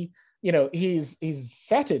degree. He's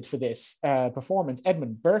feted for this performance.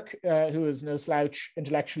 Edmund Burke, who is no slouch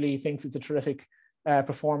intellectually, thinks it's a terrific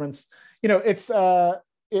performance. It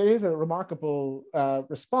is a remarkable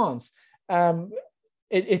response.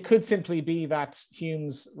 It could simply be that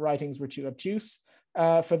Hume's writings were too obtuse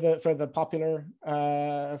for the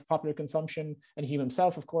popular consumption, and Hume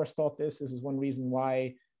himself, of course, thought this. This is one reason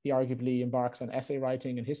why he arguably embarks on essay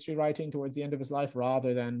writing and history writing towards the end of his life,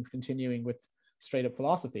 rather than continuing with straight up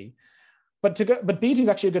philosophy. But Beattie's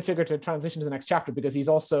actually a good figure to transition to the next chapter, because he's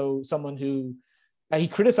also someone who he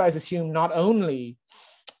criticizes Hume not only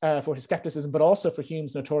for his skepticism, but also for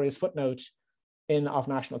Hume's notorious footnote in Of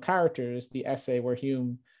National Characters, the essay where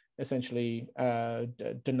Hume essentially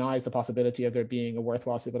denies the possibility of there being a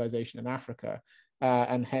worthwhile civilization in Africa,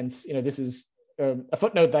 and hence, this is a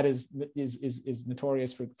footnote that is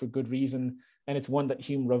notorious for good reason, and it's one that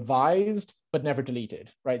Hume revised but never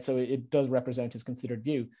deleted, right? So it does represent his considered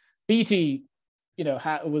view. Beattie,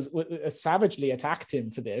 was savagely attacked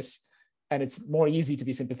him for this, and it's more easy to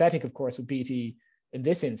be sympathetic, of course, with Beattie in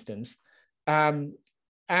this instance.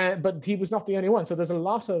 But he was not the only one. So there's a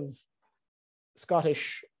lot of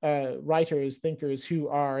Scottish writers, thinkers who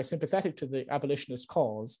are sympathetic to the abolitionist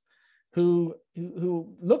cause, who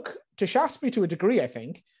look to Shaftesbury to a degree, I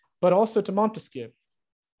think, but also to Montesquieu,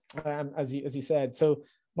 as he said. So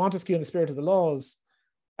Montesquieu, in the Spirit of the Laws,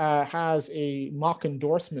 has a mock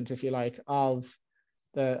endorsement, if you like, of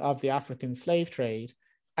the African slave trade,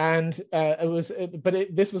 and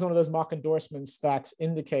this was one of those mock endorsements that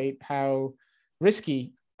indicate how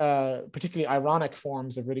risky, particularly ironic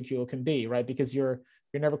forms of ridicule can be, right? Because you're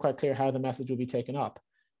never quite clear how the message will be taken up.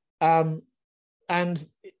 And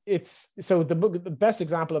it's so the best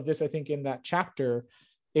example of this, I think, in that chapter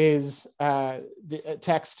is the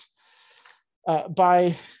text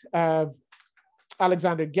by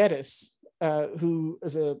Alexander Geddes, who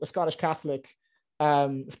is a Scottish Catholic,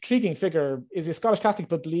 intriguing figure. Is a Scottish Catholic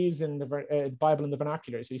but believes in the Bible in the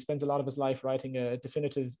vernacular. So he spends a lot of his life writing a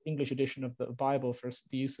definitive English edition of the Bible for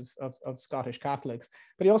the use of Scottish Catholics.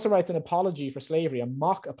 But he also writes an apology for slavery, a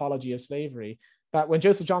mock apology of slavery, that when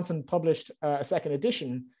Joseph Johnson published a second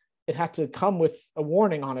edition, it had to come with a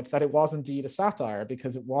warning on it that it was indeed a satire,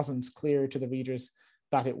 because it wasn't clear to the readers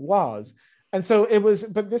that it was. And so it was,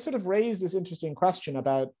 but this sort of raised this interesting question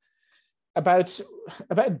about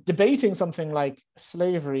debating something like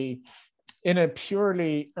slavery in a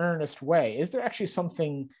purely earnest way. Is there actually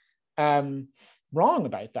something wrong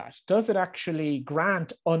about that? Does it actually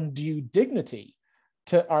grant undue dignity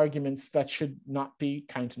to arguments that should not be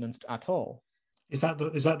countenanced at all? Is that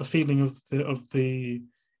the feeling of the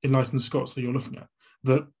enlightened Scots that you're looking at?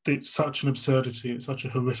 That it's such an absurdity, it's such a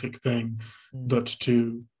horrific thing, that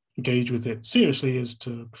to engage with it seriously is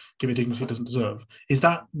to give it dignity it doesn't deserve. Is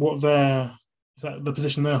that the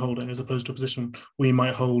position they're holding, as opposed to a position we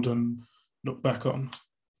might hold and look back on?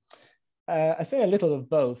 I say a little of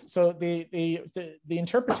both. So the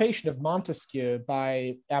interpretation of Montesquieu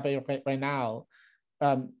by Abbe Raynal,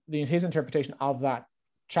 his interpretation of that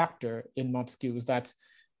chapter in Montesquieu was that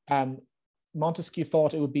Montesquieu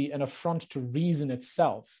thought it would be an affront to reason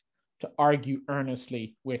itself to argue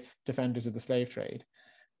earnestly with defenders of the slave trade.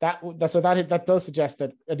 That does suggest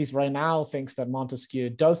that at least Raynal thinks that Montesquieu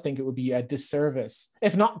does think it would be a disservice,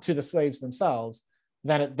 if not to the slaves themselves,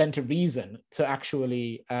 then to reason, to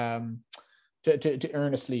actually to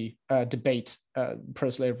earnestly debate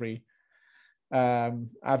pro-slavery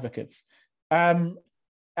advocates.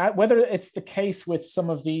 Whether it's the case with some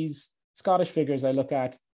of these Scottish figures I look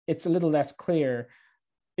at, it's a little less clear.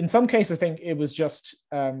 In some cases, I think it was just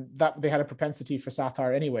that they had a propensity for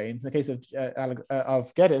satire anyway. In the case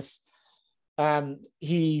of Geddes,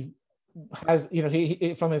 he has,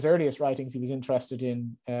 he from his earliest writings, he was interested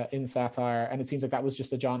in satire, and it seems like that was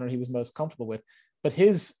just the genre he was most comfortable with. But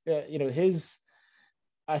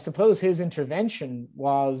I suppose his intervention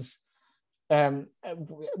was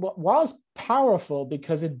powerful,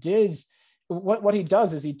 because it did what he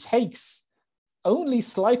does is he takes only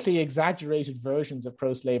slightly exaggerated versions of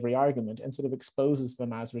pro-slavery argument and sort of exposes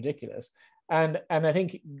them as ridiculous. And I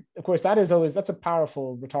think, of course, that's a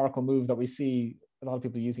powerful rhetorical move that we see a lot of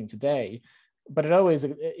people using today. But it always,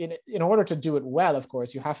 in order to do it well, of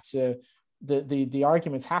course, you have to, the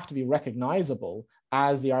arguments have to be recognizable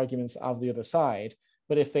as the arguments of the other side.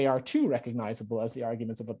 But if they are too recognizable as the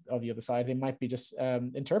arguments of the other side, they might be just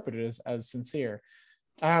interpreted as sincere.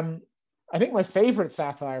 I think my favorite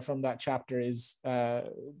satire from that chapter is the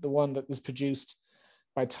one that was produced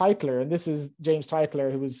by Tytler. And this is James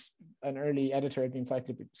Tytler, who was an early editor of the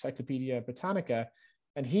Encyclopedia Britannica.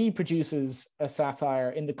 And he produces a satire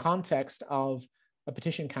in the context of a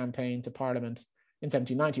petition campaign to Parliament in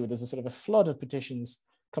 1790, where there's a sort of a flood of petitions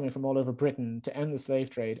coming from all over Britain to end the slave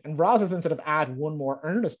trade. And rather than sort of add one more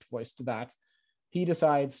earnest voice to that, he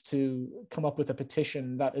decides to come up with a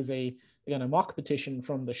petition that is a mock petition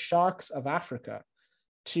from the sharks of Africa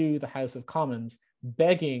to the House of Commons,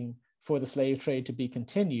 begging for the slave trade to be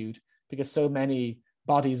continued, because so many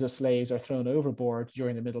bodies of slaves are thrown overboard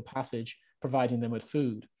during the Middle Passage, providing them with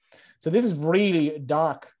food. So this is really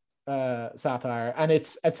dark satire, and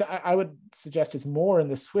I would suggest it's more in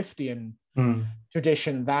the Swiftian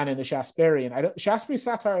tradition than in the Shakespearean. Shakespeare's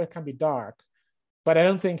satire can be dark, but I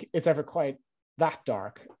don't think it's ever quite that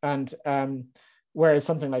dark. And whereas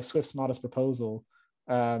something like Swift's Modest Proposal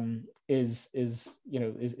is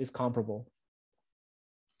comparable.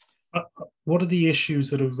 What are the issues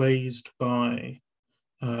that are raised by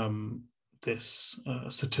this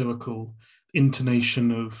satirical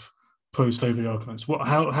intonation of pro-slavery arguments?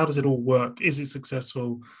 How does it all work? Is it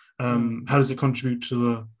successful? How does it contribute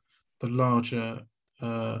to the larger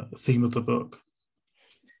theme of the book?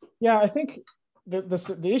 Yeah, I think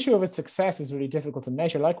the issue of its success is really difficult to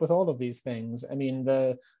measure, like with all of these things. I mean,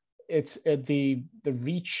 the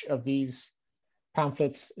reach of these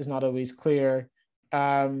pamphlets is not always clear.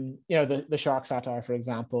 The shark satire, for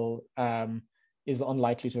example, is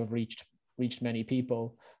unlikely to have reached many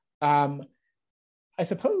people. I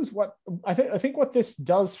suppose I think what this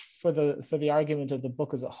does for the argument of the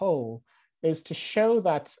book as a whole is to show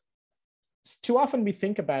that too often we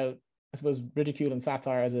think about, I suppose, ridicule and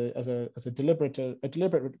satire as a deliberate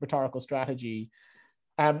rhetorical strategy,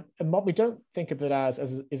 and what we don't think of it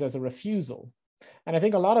as a refusal. And I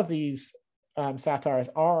think a lot of these satires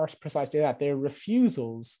are precisely that. They're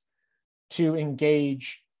refusals to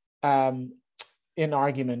engage in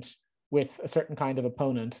argument with a certain kind of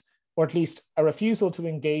opponent, or at least a refusal to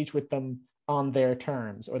engage with them on their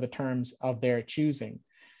terms or the terms of their choosing.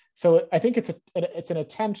 So I think it's an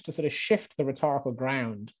attempt to sort of shift the rhetorical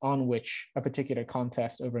ground on which a particular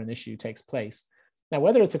contest over an issue takes place. Now,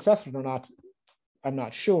 whether it's successful or not, I'm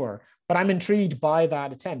not sure, but I'm intrigued by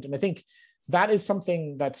that attempt. And I think that is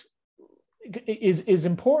something that is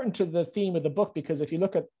important to the theme of the book, because if you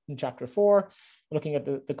look at in chapter 4, looking at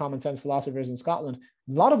the common sense philosophers in Scotland,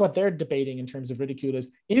 a lot of what they're debating in terms of ridicule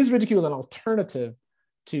is ridicule an alternative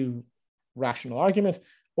to rational argument,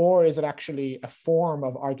 or is it actually a form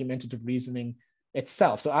of argumentative reasoning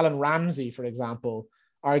itself? So Alan Ramsey, for example,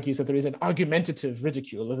 argues that there is an argumentative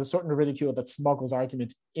ridicule, there's a certain ridicule that smuggles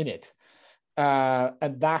argument in it.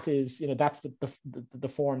 And that is, that's the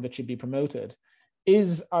form that should be promoted.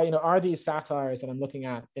 Are these satires that I'm looking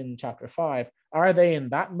at in chapter 5, are they in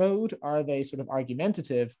that mode? Are they sort of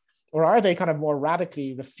argumentative, or are they kind of more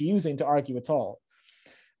radically refusing to argue at all?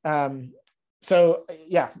 So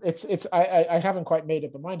yeah, I haven't quite made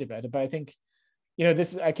up my mind about it, but I think,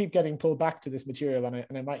 I keep getting pulled back to this material, and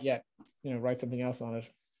I might yet, write something else on it.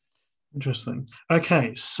 Interesting.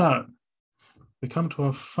 Okay, so we come to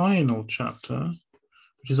our final chapter,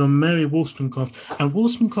 which is on Mary Wollstonecraft. And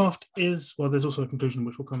Wollstonecraft is, well, there's also a conclusion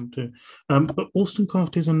which we'll come to, but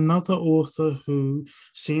Wollstonecraft is another author who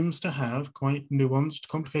seems to have quite nuanced,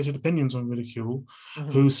 complicated opinions on ridicule,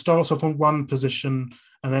 who starts off on one position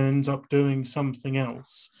and then ends up doing something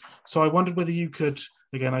else. So I wondered whether you could,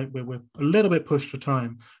 again, we're a little bit pushed for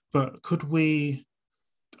time, but could we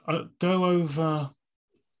go over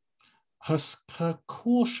her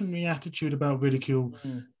cautionary attitude about ridicule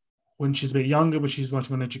when she's a bit younger, when she's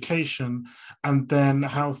writing on education, and then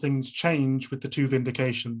how things change with the two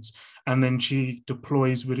vindications, and then she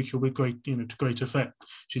deploys ridicule with to great effect.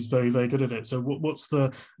 She's very, very good at it. So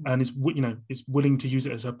is willing to use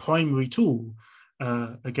it as a primary tool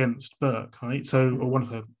against Burke, right? So, or one of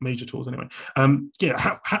her major tools, anyway.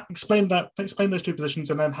 Yeah, explain that. Explain those two positions,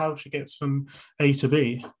 and then how she gets from A to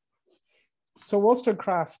B. So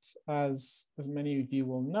Wollstonecraft, as many of you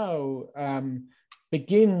will know,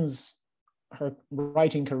 begins her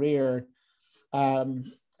writing career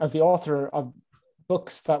as the author of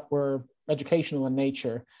books that were educational in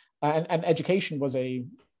nature, and education was a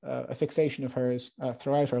fixation of hers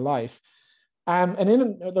throughout her life. And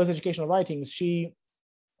in those educational writings, she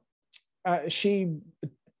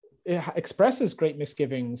expresses great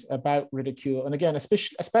misgivings about ridicule, and again,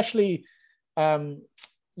 especially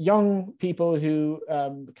young people who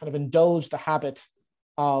kind of indulge the habit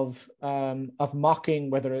of mocking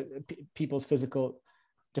whether people's physical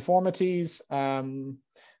deformities,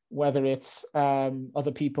 whether it's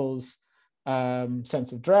other people's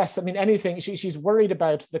sense of dress. I mean, anything. She's worried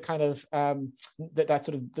about the kind of that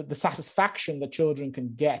sort of the satisfaction that children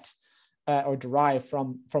can get or derive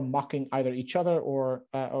from mocking either each other or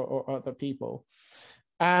other people.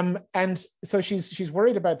 And so she's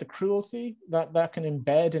worried about the cruelty that can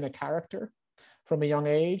embed in a character from a young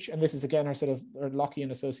age. And this is again her sort of her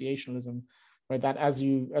Lockean associationalism, right? That as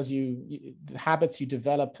the habits you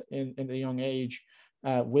develop in a young age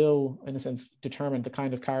will, in a sense, determine the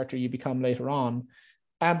kind of character you become later on.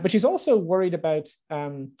 But she's also worried about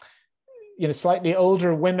slightly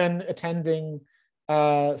older women attending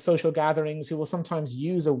social gatherings who will sometimes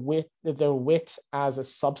use their wit as a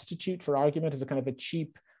substitute for argument, as a kind of a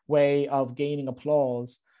cheap way of gaining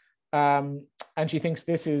applause. And she thinks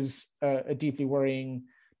this is a deeply worrying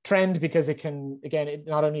trend because it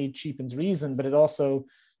not only cheapens reason, but it also,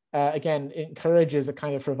 again, encourages a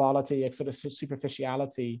kind of frivolity, a sort of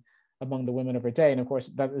superficiality among the women of her day. And of course,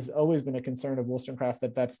 that has always been a concern of Wollstonecraft,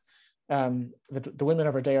 that the women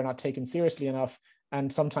of her day are not taken seriously enough, and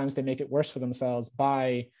sometimes they make it worse for themselves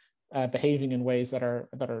by behaving in ways that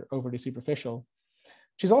are overly superficial.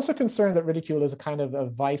 She's also concerned that ridicule is a kind of a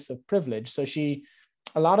vice of privilege. So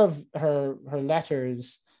a lot of her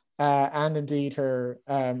letters and indeed her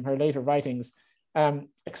later writings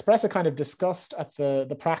express a kind of disgust at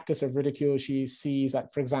the practice of ridicule she sees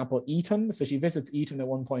at, for example, Eton. So she visits Eton at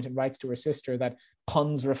one point and writes to her sister that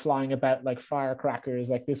puns were flying about like firecrackers,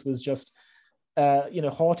 like this was just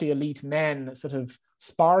haughty elite men sort of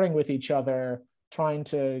sparring with each other, trying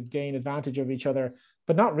to gain advantage of each other,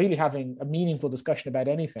 but not really having a meaningful discussion about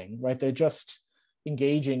anything, right? They're just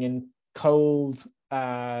engaging in cold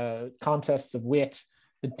contests of wit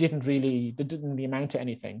that didn't really amount to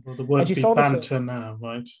anything. Well, the word be banter now,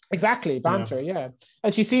 right? Exactly, banter, yeah.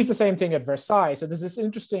 And she sees the same thing at Versailles. So there's this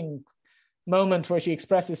interesting moment where she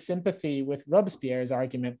expresses sympathy with Robespierre's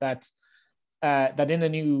argument that in a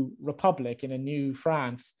new republic, in a new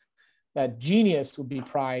France, that genius would be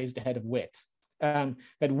prized ahead of wit. That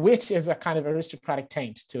wit is a kind of aristocratic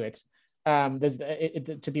taint to it.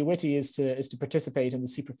 To be witty is to participate in the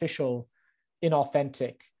superficial,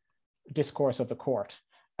 inauthentic discourse of the court.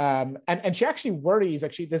 And she actually worries,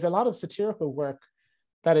 there's a lot of satirical work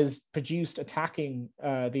that is produced attacking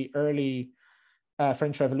the early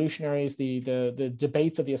French revolutionaries. The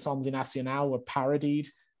debates of the Assemblée Nationale were parodied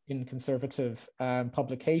in conservative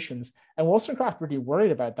publications. And Wollstonecraft really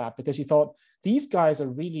worried about that because he thought these guys are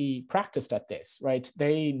really practiced at this, right?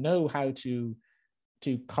 They know how to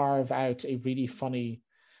carve out a really funny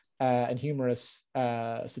and humorous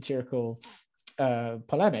satirical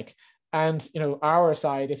polemic. And our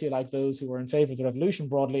side, if you like, those who are in favor of the revolution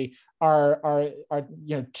broadly, are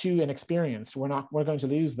too inexperienced. We're going to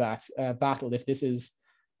lose that battle if this is.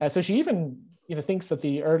 So she even thinks that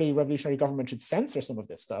the early revolutionary government should censor some of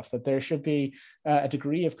this stuff. That there should be a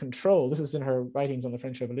degree of control. This is in her writings on the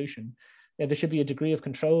French Revolution. There should be a degree of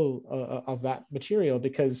control of that material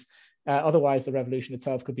because otherwise the revolution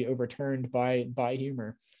itself could be overturned by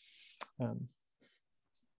humor.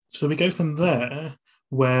 So we go from there,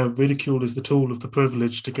 where ridicule is the tool of the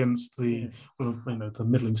privileged against the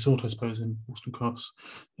middling sort, I suppose, in Wollstonecraft's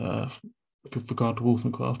with regard to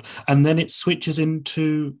Wollstonecraft, and then it switches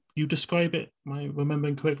into, you describe it, am I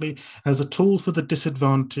remembering correctly, as a tool for the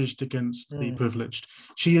disadvantaged against the privileged.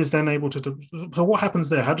 She is then able to. So what happens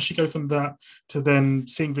there? How does she go from that to then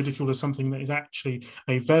seeing ridicule as something that is actually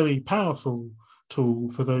a very powerful tool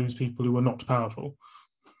for those people who are not powerful?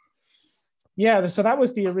 Yeah, so that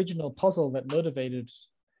was the original puzzle that motivated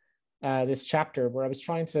this chapter, where I was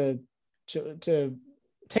trying to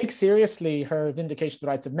take seriously her vindication of the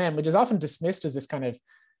rights of men, which is often dismissed as this kind of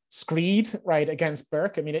screed, right, against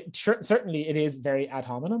Burke. I mean, certainly it is very ad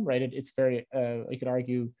hominem, right? It's very, you could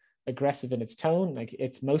argue, aggressive in its tone. Like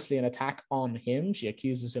it's mostly an attack on him. She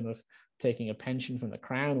accuses him of taking a pension from the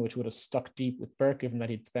crown, which would have stuck deep with Burke, given that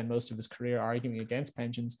he'd spent most of his career arguing against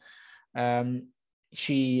pensions.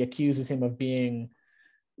 She accuses him of being,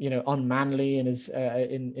 unmanly in his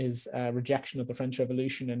rejection of the French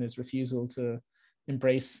Revolution and his refusal to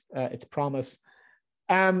embrace its promise.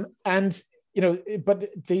 But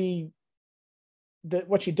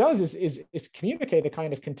what she does is communicate a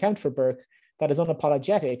kind of contempt for Burke that is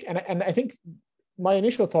unapologetic. And I think my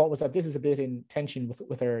initial thought was that this is a bit in tension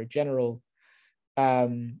with her general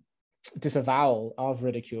disavowal of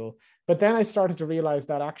ridicule. But then I started to realize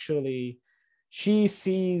that actually she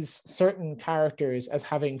sees certain characters as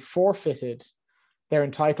having forfeited their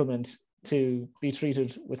entitlement to be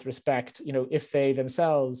treated with respect, if they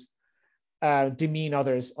themselves demean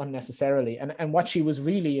others unnecessarily. And what she was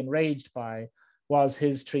really enraged by was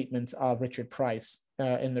his treatment of Richard Price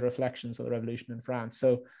in the Reflections of the Revolution in France.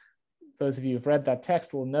 So those of you who've read that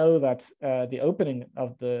text will know that the opening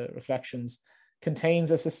of the Reflections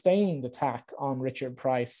contains a sustained attack on Richard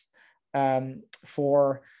Price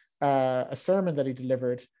for a sermon that he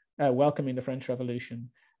delivered welcoming the French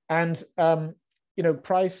Revolution. And,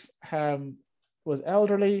 Price was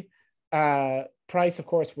elderly. Price, of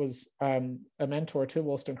course, was a mentor to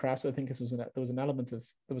Wollstonecraft. So I think there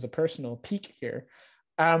was a personal pique here.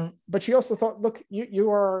 But she also thought, look,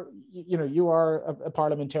 you are a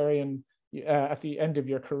parliamentarian at the end of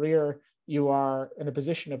your career. You are in a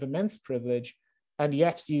position of immense privilege, and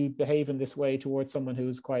yet you behave in this way towards someone who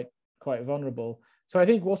is quite vulnerable. So I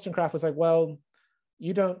think Wollstonecraft was like, well,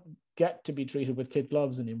 you don't get to be treated with kid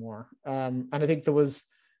gloves anymore. And I think there was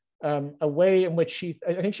a way in which she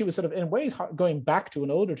was sort of in ways going back to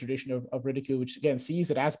an older tradition of ridicule, which again sees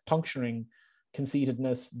it as puncturing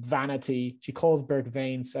conceitedness, vanity. She calls Burke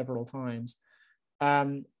vain several times.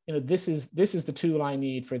 This is the tool I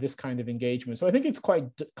need for this kind of engagement. So I think it's quite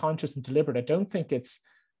conscious and deliberate. I don't think it's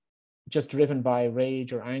just driven by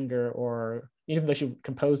rage or anger, or even though she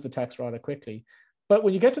composed the text rather quickly. But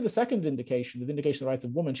when you get to the second indication, the vindication of the rights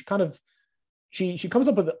of woman, she comes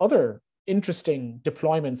up with other interesting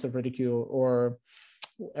deployments of ridicule, or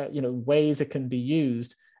ways it can be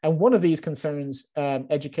used. And one of these concerns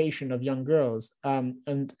education of young girls.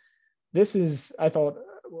 And this is, I thought,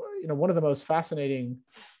 one of the most fascinating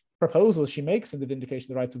proposals she makes in the Vindication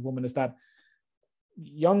of the Rights of Woman is that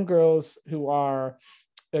young girls who are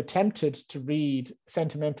tempted to read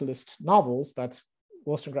sentimentalist novels that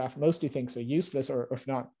Wollstonecraft mostly thinks are useless, or if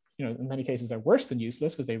not, in many cases they're worse than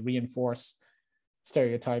useless because they reinforce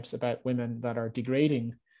stereotypes about women that are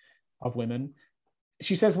degrading of women.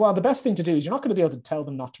 She says, well, the best thing to do is you're not going to be able to tell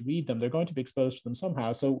them not to read them. They're going to be exposed to them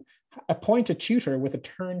somehow. So appoint a tutor with a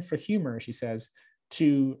turn for humor, she says,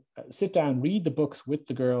 to sit down, read the books with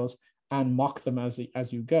the girls and mock them as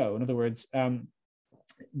you go. In other words,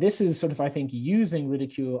 this is sort of, I think, using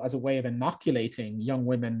ridicule as a way of inoculating young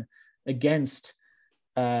women against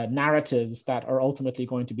narratives that are ultimately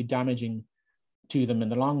going to be damaging to them in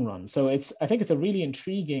the long run. So I think it's a really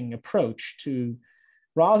intriguing approach to,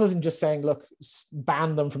 rather than just saying, look,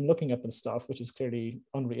 ban them from looking at the stuff, which is clearly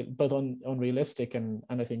unrealistic and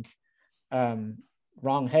I think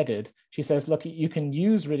wrong-headed. She says, look, you can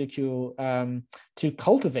use ridicule to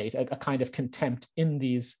cultivate a kind of contempt in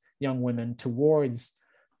these young women towards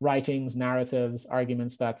writings, narratives,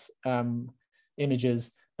 arguments,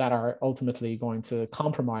 images that are ultimately going to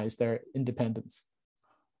compromise their independence.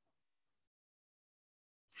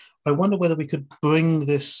 I wonder whether we could bring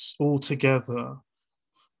this all together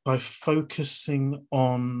by focusing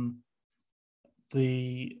on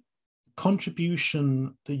the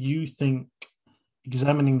contribution that you think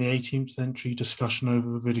examining the 18th century discussion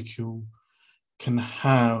over ridicule can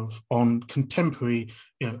have on contemporary,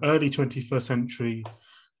 early 21st century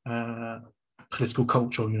political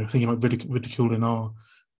culture, thinking about ridicule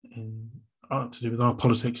to do with our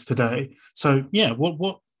politics today. So yeah,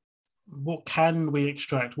 what can we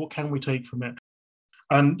extract? What can we take from it?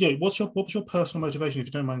 And what was your personal motivation, if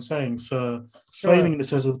you don't mind saying, for framing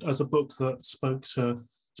this as a book that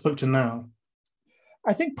spoke to now?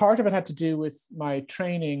 I think part of it had to do with my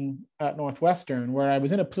training at Northwestern, where I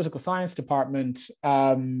was in a political science department,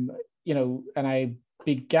 and I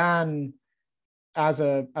began as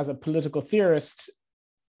a political theorist.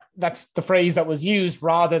 That's the phrase that was used,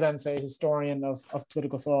 rather than say historian of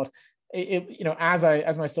political thought.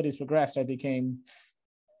 As my studies progressed, I became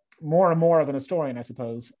more and more of an historian, I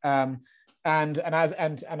suppose, and more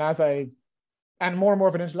and more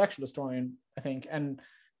of an intellectual historian, I think. And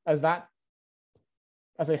as I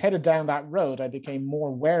headed down that road, I became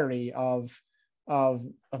more wary of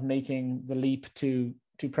making the leap to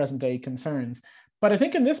present day concerns. But I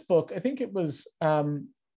think in this book, I think it was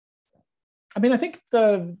I mean, I think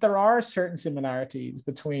there are certain similarities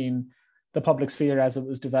between the public sphere as it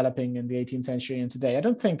was developing in the 18th century and today. I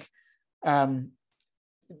don't think,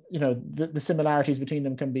 the similarities between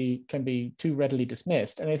them can be too readily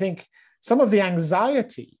dismissed. And I think some of the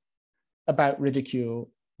anxiety about ridicule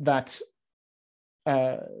that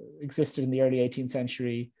existed in the early 18th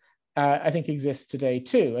century, I think exists today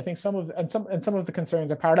too. I think some of the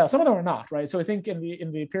concerns are parallel. Some of them are not, right? So I think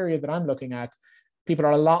in the period that I'm looking at, people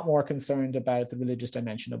are a lot more concerned about the religious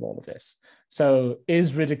dimension of all of this. So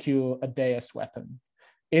is ridicule a deist weapon?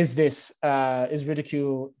 Is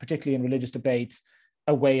ridicule, particularly in religious debate,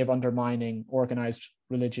 a way of undermining organized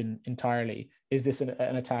religion entirely? Is this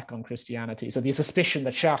an attack on Christianity? So the suspicion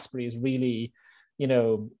that Shaftesbury is really,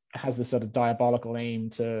 has this sort of diabolical aim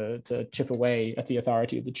to chip away at the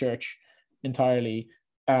authority of the church entirely.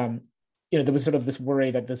 There was sort of this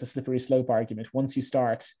worry that there's a slippery slope argument. Once you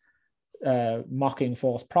start mocking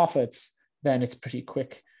false prophets, then it's pretty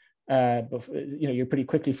quick. You pretty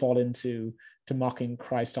quickly fall into mocking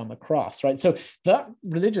Christ on the cross, right? So that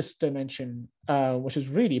religious dimension, which is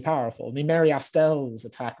really powerful. I mean, Mary Astell's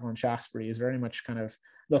attack on Shaftesbury is very much kind of,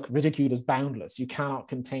 look, ridicule is boundless. You cannot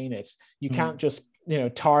contain it. You can't just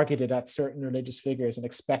target it at certain religious figures and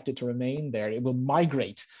expect it to remain there. It will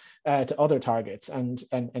migrate to other targets and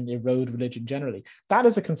erode religion generally. That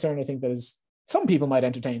is a concern, I think, that is some people might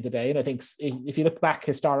entertain today. And I think if you look back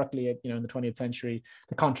historically at, in the 20th century,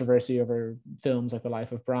 the controversy over films like The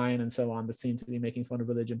Life of Brian and so on that seem to be making fun of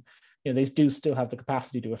religion, they do still have the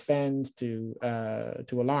capacity to offend, to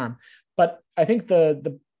alarm. But I think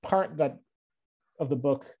the part of the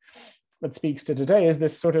book that speaks to today is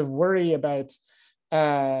this sort of worry about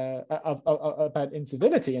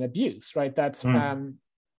incivility and abuse, right?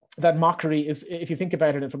 That mockery is, if you think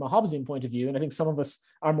about it from a Hobbesian point of view, and I think some of us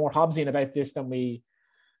are more Hobbesian about this than we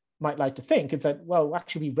might like to think, it's that, well,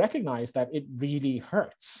 actually we recognize that it really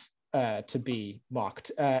hurts to be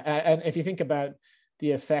mocked. And if you think about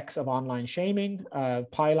the effects of online shaming,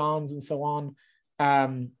 pylons and so on,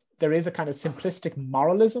 there is a kind of simplistic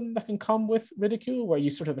moralism that can come with ridicule, where you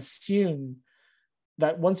sort of assume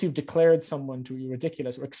that once you've declared someone to be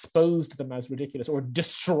ridiculous or exposed them as ridiculous or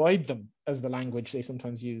destroyed them, as the language they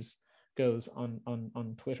sometimes use goes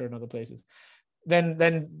on Twitter and other places, then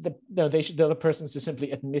the other persons should simply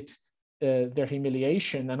admit their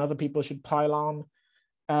humiliation, and other people should pile on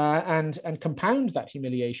and compound that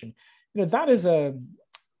humiliation.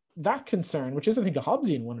 That concern, which is, I think, a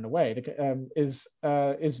Hobbesian one in a way, is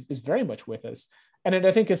very much with us. And it,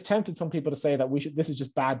 I think, has tempted some people to say that this is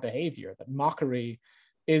just bad behavior, that mockery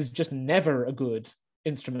is just never a good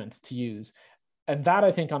instrument to use. And that,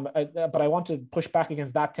 I think, but I want to push back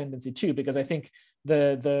against that tendency too, because I think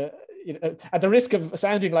at the risk of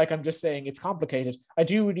sounding like I'm just saying it's complicated, I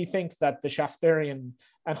do really think that the Shaftesburyan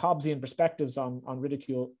and Hobbesian perspectives on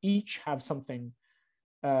ridicule each have something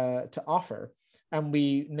to offer, and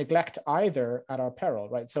we neglect either at our peril,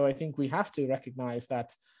 right? So I think we have to recognize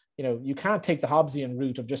that you can't take the Hobbesian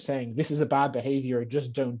route of just saying this is a bad behavior,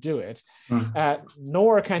 just don't do it.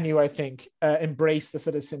 Nor can you, I think, embrace the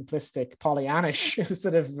sort of simplistic Pollyannish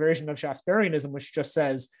sort of version of Shaftesburyanism, which just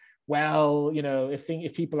says, well,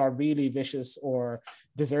 if people are really vicious or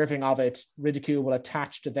deserving of it, ridicule will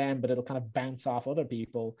attach to them, but it'll kind of bounce off other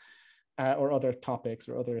people or other topics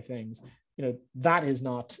or other things. That is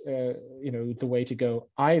not, the way to go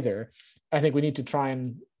either. I think we need to try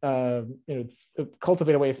and,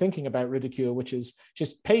 cultivate a way of thinking about ridicule, which is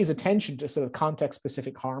just pays attention to sort of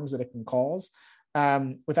context-specific harms that it can cause,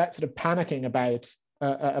 without sort of panicking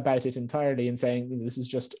about it entirely and saying, this is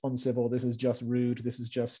just uncivil, this is just rude, this is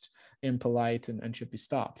just impolite and should be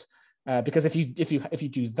stopped. Because if you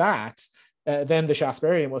do that, then the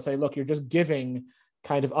Shaftesburyan will say, look, you're just giving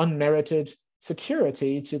kind of unmerited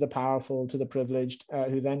security to the powerful, to the privileged,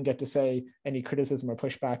 who then get to say any criticism or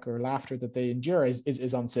pushback or laughter that they endure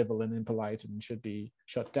is uncivil and impolite and should be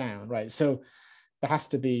shut down, right? So there has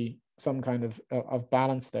to be some kind of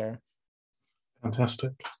balance there.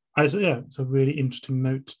 Fantastic. It's a really interesting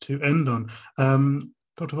note to end on.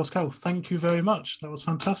 Dr. Voskuil, thank you very much. That was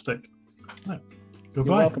fantastic. Goodbye. You're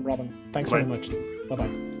welcome, Robin. Thanks very much.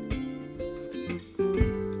 Bye-bye.